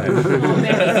with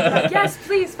knives. Yes,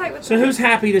 please fight with knives. So who's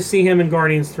happy to see him in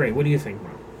Guardians 3? What do you think,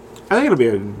 Ron? I think it'll be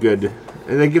a good...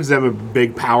 It gives them a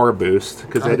big power boost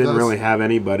because they didn't really have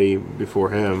anybody before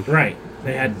him. Right.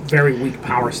 They had very weak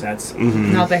power sets.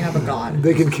 Now they have a god.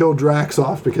 They can kill Drax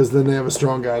off because then they have a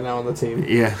strong guy now on the team.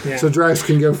 Yeah. So Drax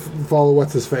can go follow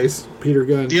what's-his-face, Peter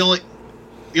Gunn. The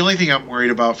only thing I'm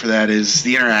worried about for that is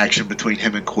the interaction between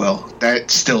him and Quill.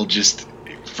 That's still just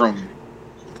from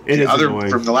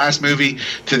the last movie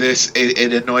to this,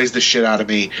 it annoys the shit out of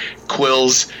me.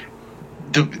 Quill's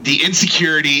the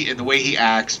insecurity in the way he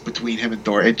acts between him and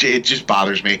Thor, it just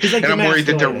bothers me. Like, and I'm worried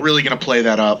that they're really going to play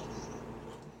that up.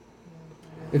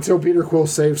 Until Peter Quill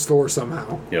saves Thor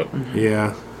somehow. Yep.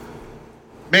 Yeah.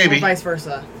 Maybe. Or vice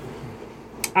versa.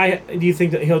 Do you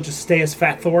think that he'll just stay as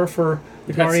Fat Thor for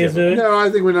the Guardians movie? No, I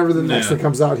think whenever the next one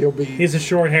comes out, He's a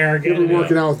short hair again. He'll be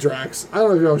working out with Drax. I don't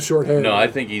know if he'll have short hair. No, I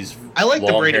think he's I like the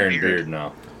long braided hair and beard. beard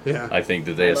now. Yeah. I think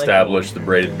that they established the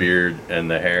braided beard and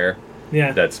the hair.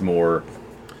 Yeah. That's more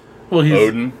he's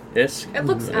Odin-esque. It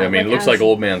looks. I mean, it looks like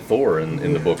Old Man Thor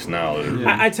in the books now.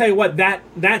 I tell you what,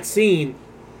 that scene,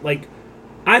 like,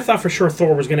 I thought for sure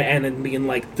Thor was going to end in being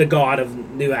like the god of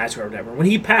New Asgard or whatever. When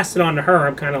he passed it on to her,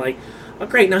 I'm kind of like, oh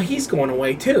great, now he's going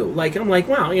away too. Like, I'm like,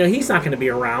 wow, he's not going to be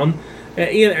around.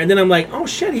 And then I'm like, oh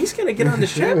shit, he's going to get on the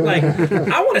ship. Like,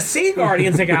 I want to see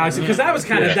Guardians of the Galaxy because I was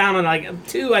kind of down on like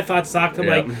 2. I thought sucked. I'm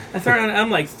like, I'm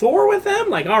like Thor with them.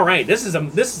 Like, all right, this is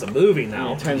a movie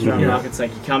now. Turns around, Rocket's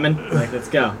like, you coming? Like, let's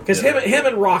go. Because him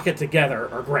and Rocket together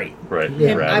are great. Right.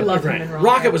 I love him. And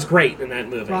Rocket was great in that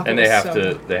movie. And they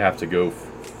have to go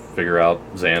figure out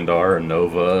Xandar and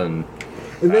Nova and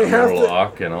they have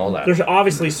Warlock and all that. They're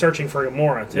obviously searching for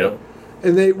Gamora too. Yep.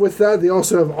 And they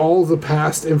also have all the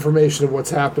past information of what's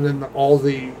happened in all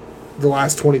the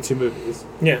last 22 movies.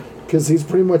 Yeah. Because he's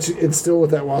pretty much instilled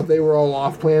with that while they were all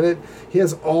off planet. He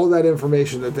has all that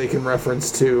information that they can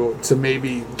reference to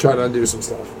maybe try to undo some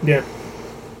stuff. Yeah.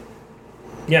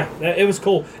 Yeah, it was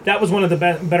cool. That was one of the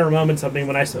better moments of me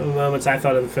when I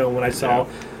thought of the film when I saw,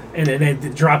 and then they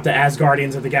dropped the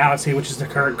Asgardians of the Galaxy, which is the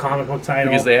current comic book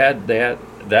title. Because they had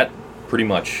that pretty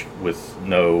much with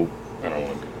no, I don't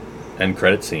know, end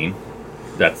credit scene.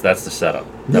 That's the setup.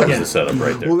 That was the setup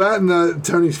right there. Well, that and the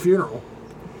Tony's funeral.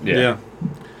 Yeah.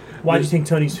 Why do you think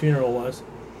Tony's funeral was?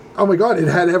 Oh my God! It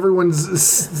had everyone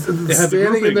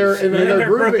standing in their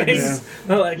groupings.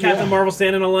 Yeah. Like Captain Marvel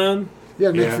standing alone. Yeah,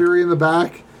 Nick Fury in the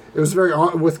back. It was very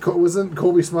wasn't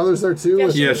Colby Smulders there too?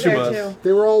 Yeah, she was. Too.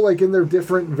 They were all like in their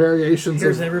different variations.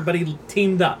 Here's everybody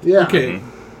teamed up. Yeah. Okay.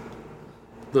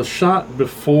 The shot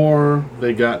before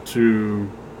they got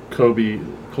to Colby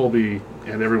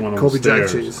and everyone on the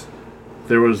stairs. Jack Cheese.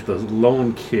 There was the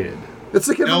lone kid. It's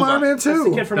the kid from Iron Man 2. That's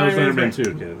the kid from Iron Man 2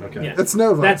 kid. Okay. Yeah. That's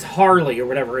Nova. That's Harley or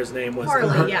whatever his name was.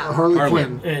 Harley, Harley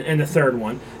Quinn. And the third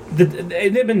one.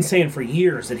 They've been saying for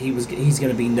years that he's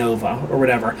going to be Nova or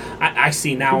whatever. I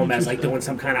see now him as like doing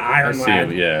some kind of Iron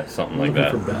Lad. Yeah, something like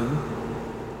that.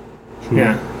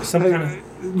 Yeah, some kind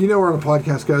of. You know we're on a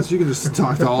podcast, guys. You can just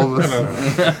talk to all of us.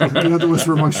 You don't have to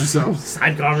whisper amongst yourselves.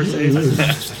 Side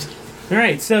conversations. All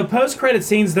right, so post-credit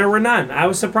scenes, there were none. I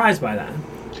was surprised by that.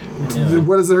 Yeah.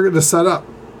 What is there to set up?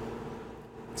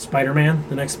 Spider-Man,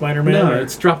 the next Spider-Man? No,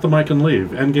 it's drop the mic and leave.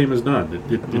 Endgame is done.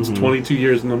 It's 22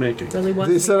 years in the making. Really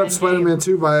they set up Spider-Man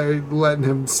 2 by letting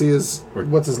him see his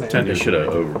what's his name? They should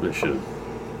have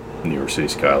New York City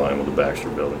skyline with the Baxter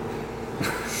Building.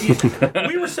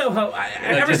 We were so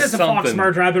ever since the Fox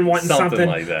merger, I've been wanting something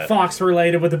like that. Fox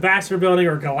related with the Baxter Building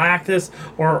or Galactus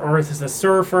or the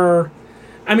Surfer.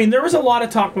 I mean, there was a lot of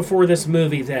talk before this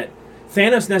movie that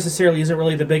Thanos necessarily isn't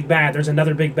really the big bad. There's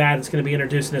another big bad that's going to be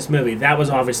introduced in this movie. That was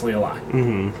obviously a lie.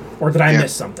 Mm-hmm. Or did I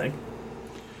miss something?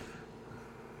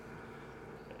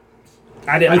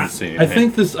 I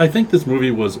think this movie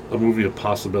was a movie of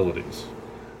possibilities,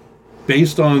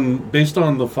 based on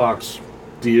the Fox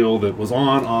deal that was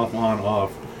on,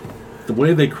 off. The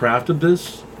way they crafted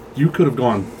this, you could have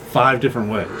gone 5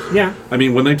 different ways. Yeah. I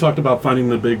mean, when they talked about finding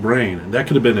the big brain, that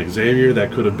could have been Xavier,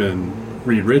 that could have been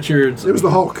Reed Richards. It was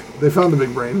the Hulk. They found the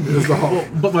big brain. It was the Hulk.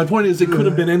 But my point is, it could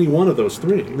have been any one of those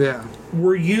 3. Yeah.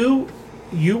 Were you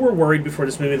were worried before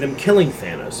this movie them killing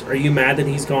Thanos? Are you mad that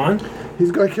he's gone?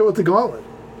 He's got killed with the gauntlet.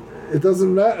 It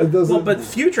doesn't matter. It doesn't. Well, but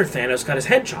future Thanos got his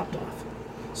head chopped off.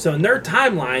 So in their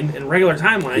timeline, in regular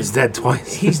timeline, he's dead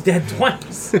twice. He's dead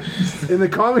twice. In the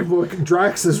comic book,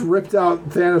 Drax has ripped out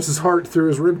Thanos' heart through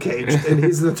his ribcage, and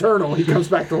he's an Eternal. He comes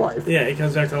back to life. Yeah, he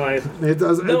comes back to life. It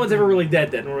does. No one's ever really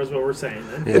dead. Then, was what we're saying.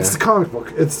 Then. Yeah. It's the comic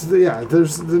book. It's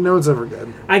no one's ever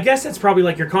dead. I guess it's probably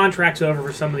like your contract's over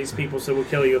for some of these people, so we'll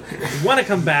kill you. If you want to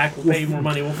come back, we'll pay you more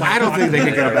money. We'll find. I don't think they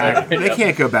can go back. They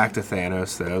can't go back to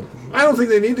Thanos though. I don't think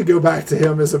they need to go back to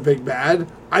him as a big bad.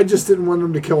 I just didn't want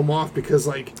them to kill him off because,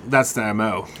 like... That's the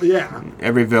MO. Yeah.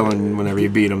 Every villain, whenever you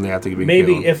beat them, they have to be killed.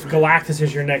 Maybe if Galactus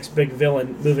is your next big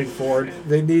villain moving forward...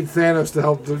 They need Thanos to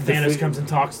help... Thanos comes and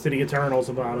talks to the Eternals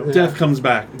about him. Yeah. Death comes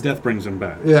back. Death brings him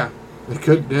back. Yeah. It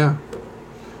could, yeah.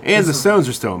 And the stones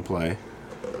are still in play.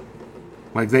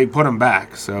 Like, they put him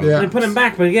back, so... Yeah. They put him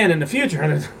back, but again, in the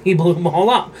future, he blew them all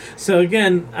up. So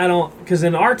again, I don't... Because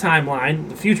in our timeline,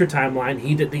 the future timeline,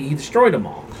 he destroyed them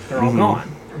all. They're all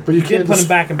gone. But you can't put them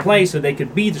back in place so they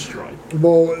could be destroyed.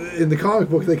 Well, in the comic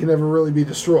book, they can never really be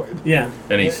destroyed. Yeah.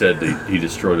 And he said that he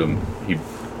destroyed them. He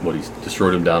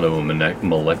destroyed them down to a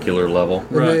molecular level.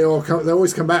 And they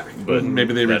always come back. But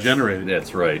maybe they regenerated.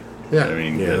 That's right. Yeah. I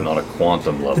mean, on a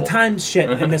quantum level. The time shit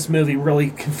in this movie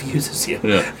really confuses you.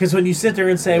 Yeah. Because when you sit there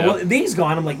and say, well, these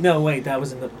gone, I'm like, no, wait, that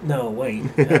was in the... No, wait,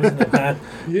 that was in the past.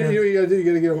 You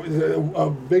gotta get a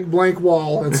big blank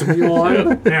wall and some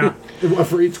Elon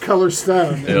for each color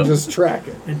stone and just track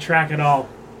it. And track it all.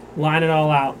 Line it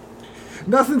all out.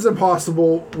 Nothing's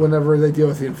impossible whenever they deal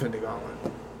with the Infinity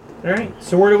Gauntlet. All right.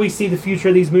 So where do we see the future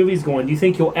of these movies going? Do you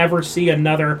think you'll ever see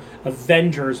another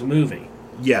Avengers movie?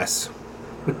 Yes.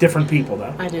 With different people,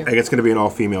 though? I do. I think it's going to be an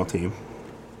all-female team.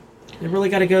 They really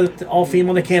got to go to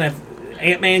all-female? They can't have...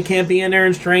 Ant-Man can't be in there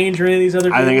and Strange or any of these other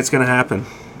people? I think it's going to happen.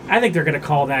 I think they're going to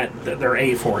call that their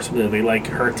A-Force movie, like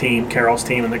her team, Carol's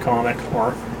team in the comic,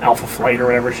 or Alpha Flight or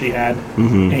whatever she had.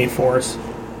 A-Force.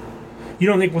 You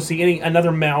don't think we'll see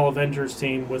another male Avengers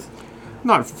team with...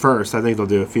 Not first. I think they'll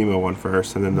do a female one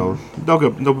first, and then they'll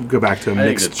go back to a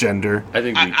mixed gender. I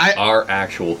think our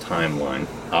actual timeline,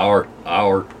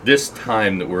 our this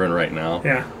time that we're in right now,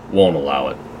 won't allow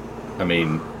it. I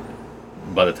mean,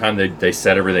 by the time they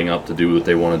set everything up to do what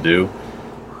they want to do,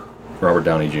 Robert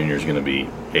Downey Jr. is going to be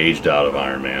aged out of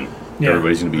Iron Man. Yeah.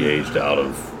 Everybody's going to be aged out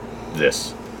of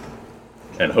this,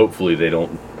 and hopefully they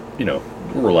don't.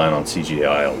 We're relying on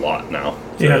CGI a lot now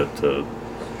to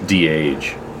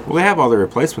de-age. Well, they have all the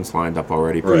replacements lined up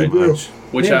already, pretty much.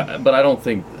 But I don't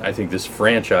think. I think this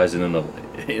franchise in and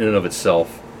of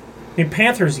itself. I mean,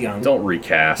 Panther's young. Don't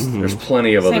recast. There's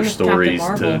plenty of other stories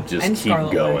to just keep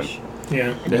going.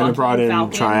 Yeah. They haven't brought in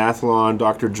Triathlon,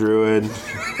 Dr. Druid.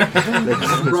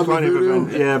 Brother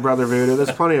Voodoo. Brother Voodoo.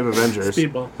 There's plenty of Avengers.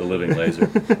 Speedball. The Living Laser.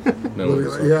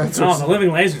 The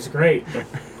Living Laser's great.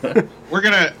 We're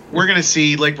gonna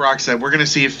see, like Brock said, we're gonna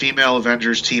see a female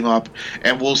Avengers team up,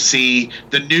 and we'll see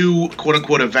the new quote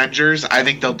unquote Avengers. I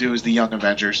think they'll do as the Young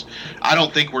Avengers. I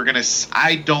don't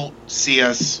see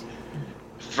us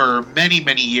for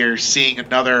many years seeing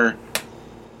another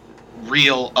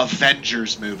real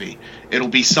Avengers movie. It'll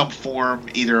be some form,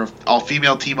 either of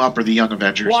all-female team-up or the Young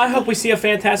Avengers. Well, I hope we see a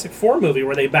Fantastic Four movie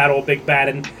where they battle a big bad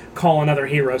and call on other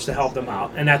heroes to help them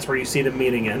out, and that's where you see them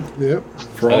meeting in. Yep.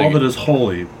 For all that is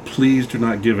holy, please do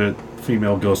not give it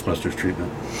female Ghostbusters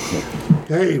treatment.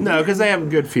 Hey, no, because they have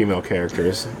good female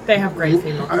characters. They have great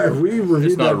female characters. We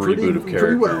reviewed not that a reboot of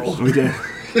pretty well. characters. We did.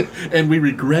 And we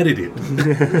regretted it.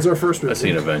 It was our first movie. I've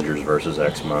seen Avengers versus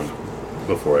X-Men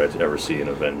before I'd ever see an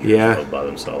Avengers by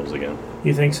themselves again.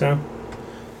 You think so?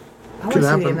 I want to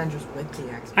see the Avengers with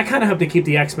the X-Men. I kind of hope to keep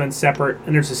the X-Men separate,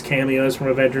 and there's just cameos from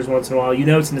Avengers once in a while.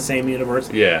 It's in the same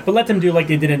universe. Yeah. But let them do like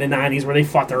they did in the 90s, where they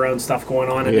fought their own stuff going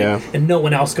on, and no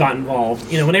one else got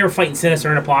involved. When they were fighting Sinister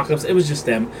and Apocalypse, it was just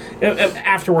them.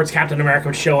 Afterwards, Captain America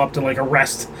would show up to like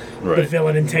arrest the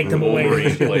villain and take them away.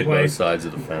 Wolverine played both sides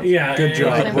of the fence. Yeah. Good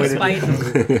job.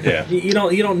 Yeah. You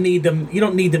don't need them. You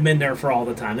don't need them in there for all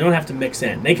the time. They don't have to mix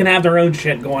in. They can have their own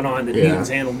shit going on that mutants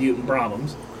handle mutant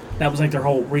problems. That was like their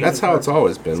whole reason. That's how it's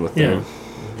always been with them.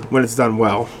 When it's done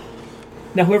well.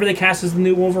 Now, whoever they cast as the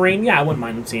new Wolverine, I wouldn't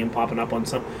mind them seeing him popping up on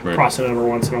some crossing over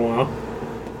once in a while.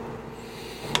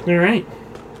 All right.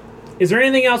 Is there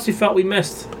anything else you felt we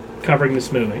missed covering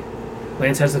this movie?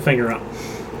 Lance has the finger up.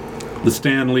 The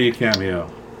Stan Lee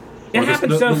cameo. It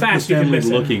happened so fast. The you Stan can Lee miss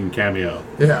it. looking cameo.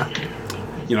 Yeah.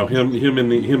 Him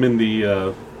in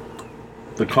the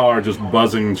car just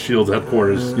buzzing Shield's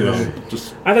headquarters.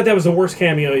 Just. I thought that was the worst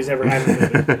cameo he's ever had in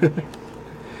a movie.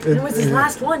 It was his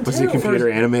last one, too. Was he computer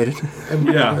animated?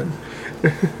 Yeah.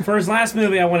 For his last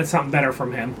movie, I wanted something better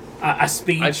from him. A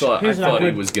speech. I thought he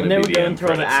was going to be the end When they were going through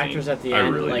all the credit actors scene. at the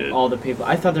end, really did. all the people,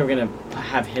 I thought they were going to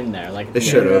have him there. Like, They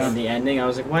should have. At the ending, I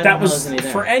was like, why That the hell was isn't he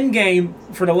there? for Endgame.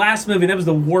 For the last movie, that was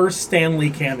the worst Stan Lee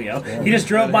cameo. He just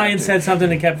drove by and said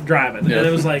something and kept driving. And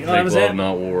it was like, that was love, it.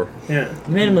 not war. Yeah.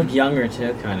 He made him look younger,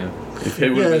 too, kind of. If he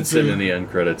would have been sitting in the end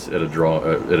credits at a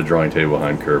drawing table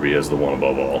behind Kirby as the one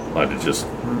above all, I'd have just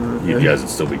you guys would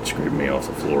still be scraping me off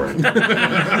the floor.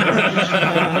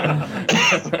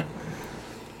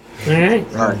 All right.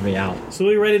 Hard me out. So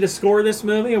we ready to score this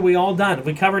movie? Are we all done? Have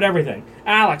we covered everything?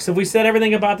 Alex, have we said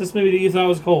everything about this movie that you thought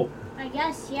was cool? I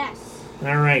guess yes.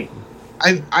 All right.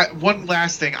 One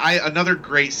last thing. Another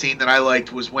great scene that I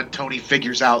liked was when Tony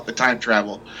figures out the time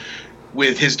travel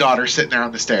with his daughter sitting there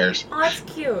on the stairs. Oh, that's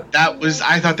cute.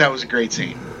 I thought that was a great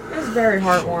scene. It was very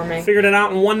heartwarming. Figured it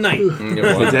out in one night. He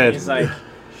did. He's like,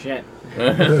 shit.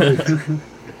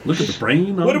 Look at the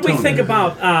brain. What did we think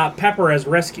about Pepper as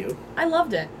rescue? I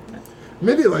loved it.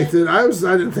 Mindy liked it. I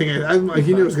didn't think it.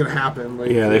 He knew it was going to happen.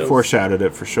 They foreshadowed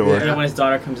it for sure. And when his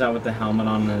daughter comes out with the helmet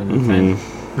on the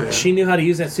tent. She knew how to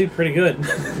use that suit pretty good.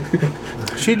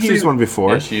 She'd used one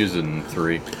before. Yeah, she used it in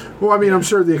 3. Well, I mean, I'm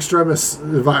sure the extremis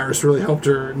virus really helped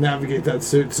her navigate that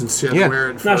suit since she had to wear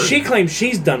it. Now, she claims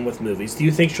she's done with movies. Do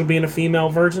you think she'll be in a female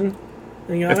version?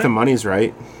 If the money's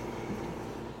right.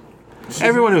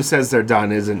 Everyone who says they're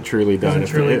done isn't truly done.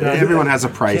 Everyone has a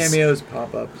price. Cameos,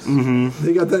 pop-ups. Mm-hmm.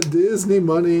 They got that Disney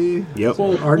money. Yep.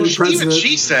 Well, even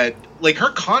she said, like, her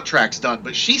contract's done,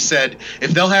 but she said,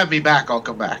 if they'll have me back, I'll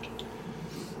come back.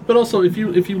 But also, if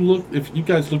you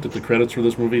guys looked at the credits for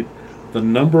this movie, the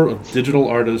number of digital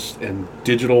artists and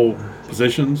digital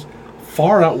positions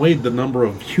far outweighed the number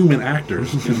of human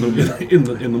actors in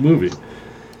the movie.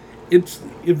 It's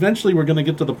eventually we're going to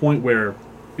get to the point where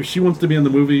if she wants to be in the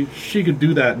movie, she could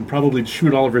do that and probably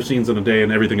shoot all of her scenes in a day,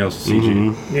 and everything else is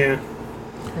CG. Mm-hmm. Yeah.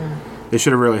 They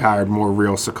should have really hired more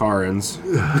real Sakarans.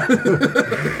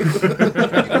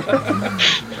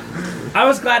 I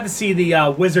was glad to see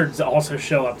the wizards also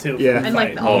show up too. Yeah, and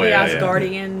like all the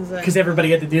Asgardians. Because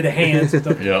everybody had to do the hands with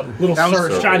the little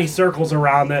shiny circles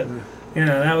around it. Yeah,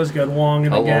 that was good. Wong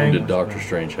and the gang. How long did Doctor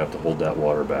Strange have to hold that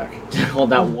water back? Hold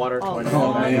that water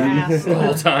tornado man. The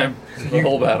whole time. The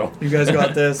whole battle. You guys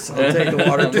got this. I'll take the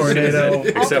water tornado.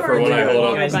 Except for when I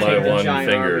hold up my one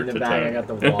finger to bag, I got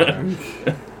the water.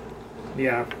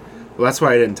 Yeah. Well, that's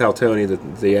why I didn't tell Tony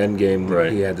that the end game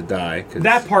he had to die.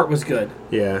 That part was good.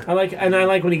 Yeah. I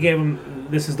like when he gave him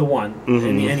this is the one,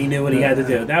 and he knew what he had to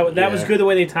do. That was good the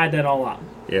way they tied that all up.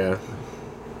 Yeah.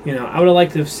 You know, I would have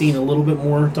liked to have seen a little bit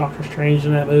more Doctor Strange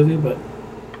in that movie, but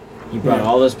you brought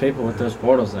all those people with those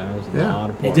portals there. It was a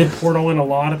lot of portals. It did portal in a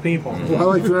lot of people. Well, I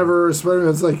like whenever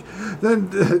Spider-Man's like, then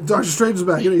Doctor Strange was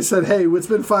back and he said, "Hey, it's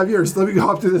been 5 years. Let me go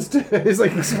up to this." He's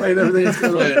like, explain everything that's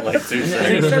going on. Like 2 seconds.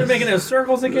 And he started making those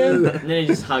circles again. And then he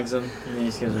just hugs him, and then he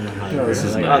just gives him a hug. This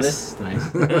is like, nice. oh, this is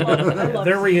nice.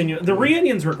 Their reunion, the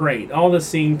reunions were great. All the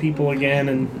seeing people again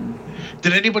and.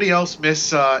 Did anybody else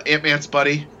miss Ant-Man's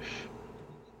buddy?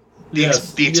 The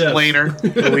explainer.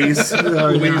 Luis.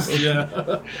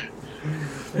 Yeah.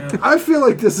 I feel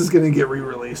like this is going to get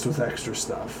re-released with extra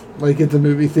stuff, like at the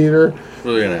movie theater.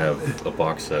 We're gonna have a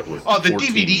box set with. The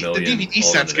DVD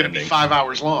set's gonna be 5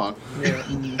 hours long. Yeah.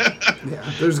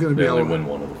 There's gonna be. They only win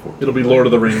one of the 4. It'll be Lord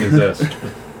of the Rings-esque.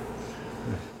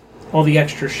 All the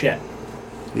extra shit.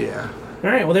 Yeah. All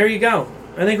right. Well, there you go.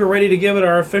 I think we're ready to give it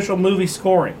our official movie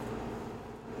scoring.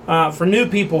 For new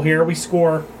people here, we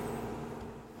score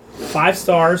 5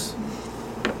 stars.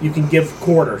 You can give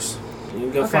quarters. You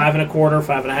can go 5 1/4,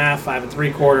 5 1/2, 5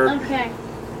 3/4. Okay.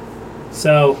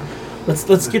 So,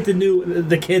 let's get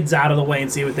the kids out of the way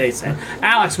and see what they say.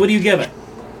 Alex, what do you give it?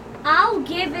 I'll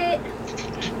give it.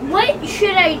 What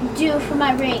should I do for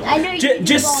my rating? I know you.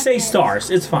 Just say stars.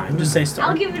 It's fine. Just say stars.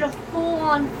 I'll give it a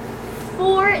full-on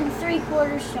 4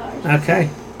 3/4 stars. Okay,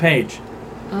 Paige.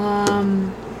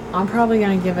 I'm probably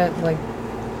gonna give it like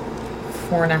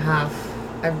 4.5.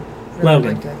 I really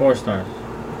Logan. liked it. 4 stars.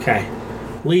 Okay,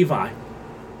 Levi.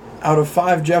 Out of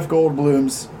 5 Jeff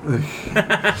Goldblums,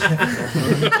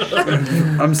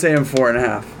 I'm saying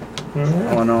 4.5.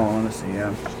 Oh, no, honestly,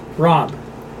 yeah. Rob.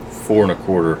 4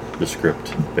 1/4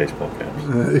 descript baseball caps.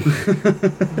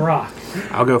 Brock.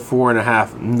 I'll go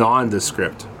 4.5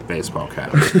 nondescript baseball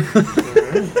caps.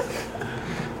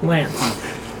 Lance.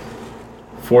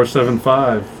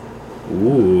 4.75.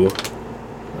 Ooh.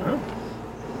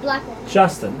 Black one.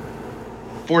 Justin.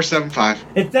 4.75.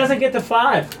 It doesn't get to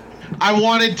 5. I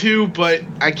wanted to, but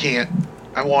I can't.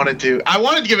 I wanted to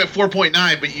give it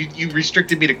 4.9, but you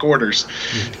restricted me to quarters.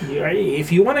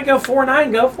 If you want to go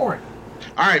 4.9, go for it.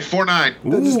 All right, 4.9.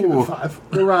 Then just give it 5.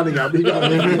 We're rounding up. You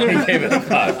got it. He gave it a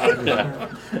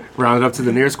 5. Round it up to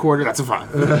the nearest quarter, that's a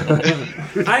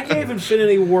 5. I gave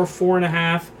Infinity War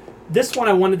 4.5. This one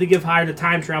I wanted to give higher. The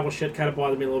time travel shit kind of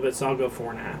bothered me a little bit, so I'll go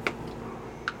 4.5.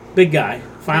 Big guy.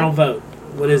 Final vote.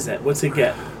 What is it? What's it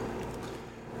get?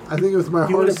 I think with my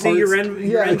You heart want of to see your hearts. end?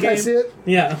 Yeah, can I see it?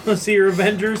 Yeah, let's see your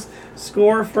Avengers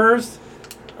score first.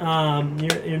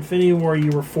 Your Infinity War,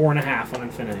 you were 4.5 on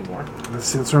Infinity War.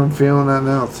 That's where I'm feeling that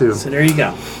now too. So there you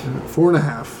go.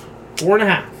 4.5.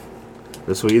 4.5.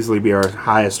 This will easily be our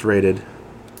highest rated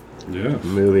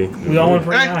movie. We all went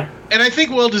pretty high. And I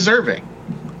think well deserving.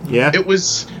 Yeah. It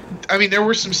was. I mean, there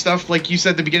were some stuff, like you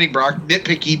said at the beginning, Brock,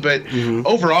 nitpicky, but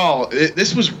overall,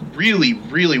 this was really,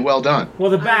 really well done.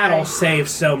 Well, the battle saved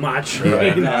so much.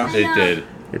 Right. It did.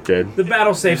 It did. The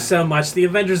battle saved so much. The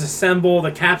Avengers assemble,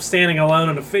 the Cap standing alone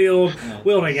on the field,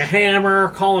 wielding a hammer,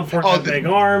 calling for a big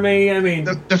army. I mean...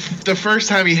 The first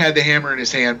time he had the hammer in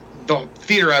his hand, the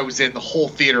theater I was in, the whole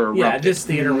theater erupted. Yeah, this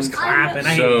theater was clapping.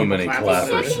 So many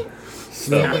clappers.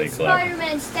 Somebody and clap.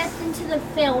 Spider-Man stepped into the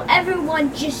film,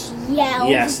 everyone just yelled.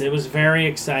 Yes, it was very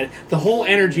exciting. The whole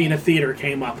energy in the theater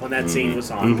came up when that scene was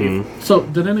on. People. So,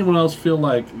 did anyone else feel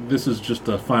like this is just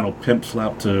a final pimp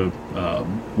slap to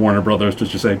Warner Brothers,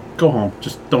 just to say, go home,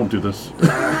 just don't do this?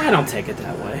 I don't take it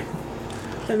that way.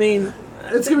 I mean,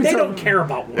 they don't care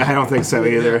about Warner. I don't think so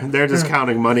either. They're just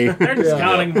counting money. They're just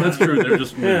counting money. That's true. They're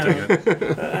just minting it.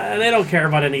 They don't care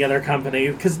about any other company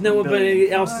because nobody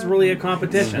else is really a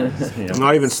competition.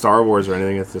 Not even Star Wars or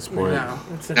anything at this point. No,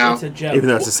 it's a joke. Even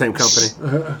though it's the same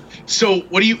company. So,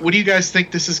 what do you guys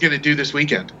think this is going to do this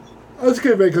weekend? I was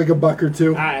going to make like a buck or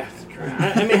two. I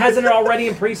mean, hasn't it already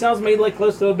in pre-sales made like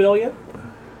close to $1 billion?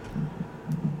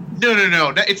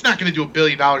 No. It's not going to do $1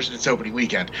 billion in its opening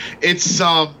weekend. It's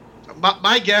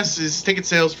my guess is ticket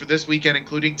sales for this weekend,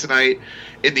 including tonight,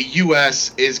 in the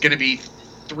U.S. is going to be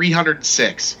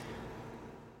 306.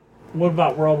 What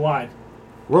about worldwide?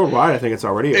 Worldwide, I think it's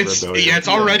already over $1 billion. Yeah, it's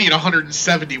already at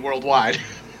 170 worldwide.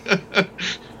 Okay.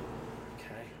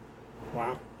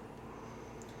 Wow.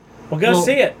 Well, go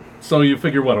see it. So you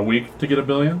figure, what, a week to get $1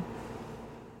 billion?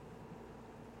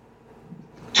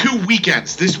 2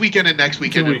 weekends. This weekend and next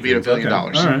weekend it'll be $1 billion.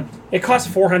 All right. It cost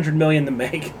 $400 million to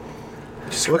make.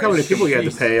 Look how many people you had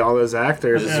to pay, all those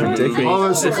actors. It's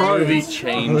ridiculous. This movie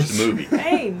changed the movie.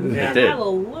 Amen. It did.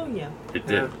 Hallelujah. It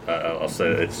did. I'll say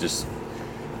it's just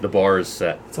the bar is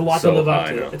set. It's a lot so to live up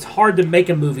high to. now. It's hard to make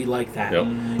a movie like that. Yep.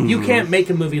 You can't make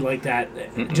a movie like that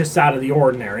just out of the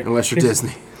ordinary. Unless you're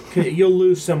Disney. You'll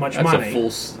lose so much That's money. a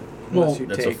full.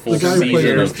 That's a full The guy who played season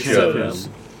Eric of shows.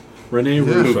 Renee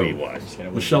Movie Russo, wise.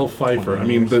 Michelle Pfeiffer. I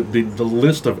mean, the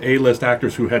list of A-list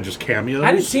actors who had just cameos.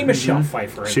 I didn't see Michelle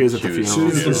Pfeiffer. She was at the funeral. She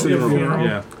was at the funeral.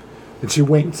 Yeah. And she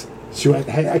winked. She went,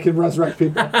 hey, I can resurrect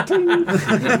people. I'm in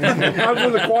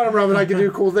the quantum realm and I can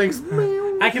do cool things.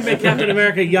 I can make Captain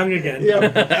America young again.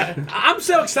 Yeah. I'm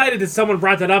so excited that someone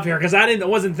brought that up here because I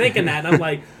wasn't thinking that. And I'm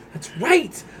like, that's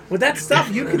right. With that stuff,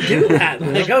 you can do that.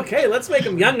 Like, okay, let's make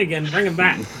him young again. Bring him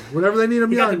back. Whenever they need him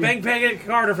You got young. the bank paying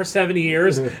Carter for 70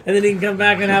 years, and then he can come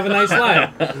back and have a nice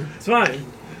life. It's fine.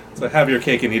 It's a have your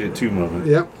cake and eat it too moment.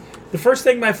 Yep. The first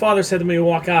thing my father said to me to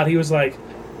walk out, he was like,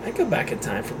 I'd go back in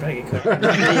time for Peggy Carter. I'm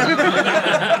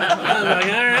like,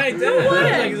 all right, then.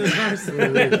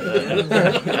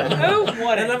 Who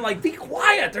wouldn't? And I'm like, be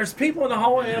quiet. There's people in the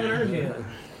hallway I haven't heard yet.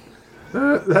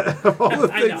 Of all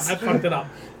the I know, things. I fucked it up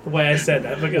the way I said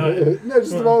that. But go ahead. No,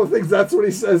 just of all the things, that's what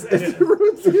he says. It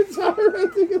ruins the entire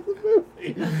ending of the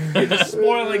movie. You're just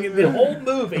spoiling the whole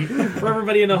movie for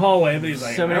everybody in the hallway. But he's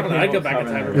like, So I many don't know, I'd go people back in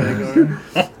time for coming Betty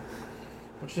Carter.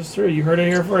 Which is true. You heard it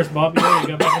here first, Bob. You know you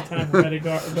go back in time for Betty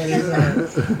Carter.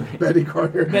 Betty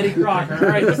Carter. Betty Crocker.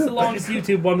 All right, this is the longest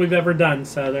YouTube one we've ever done.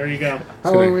 So there you go.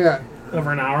 How long are we at?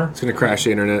 Over an hour. It's going to crash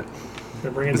the internet.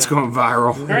 It's Down. going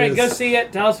viral. All right, go see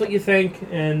it. Tell us what you think,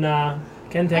 and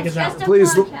Ken, take It's us just out. a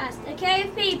Please. podcast, a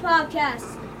KFP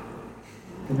podcast.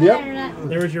 Yep. Internet.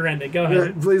 There was your ending. Go Yeah,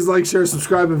 ahead. please like, share,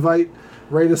 subscribe, invite,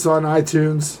 rate us on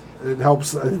iTunes. It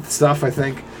helps stuff, I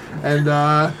think. And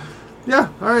yeah,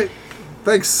 all right.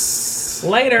 Thanks.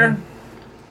 Later.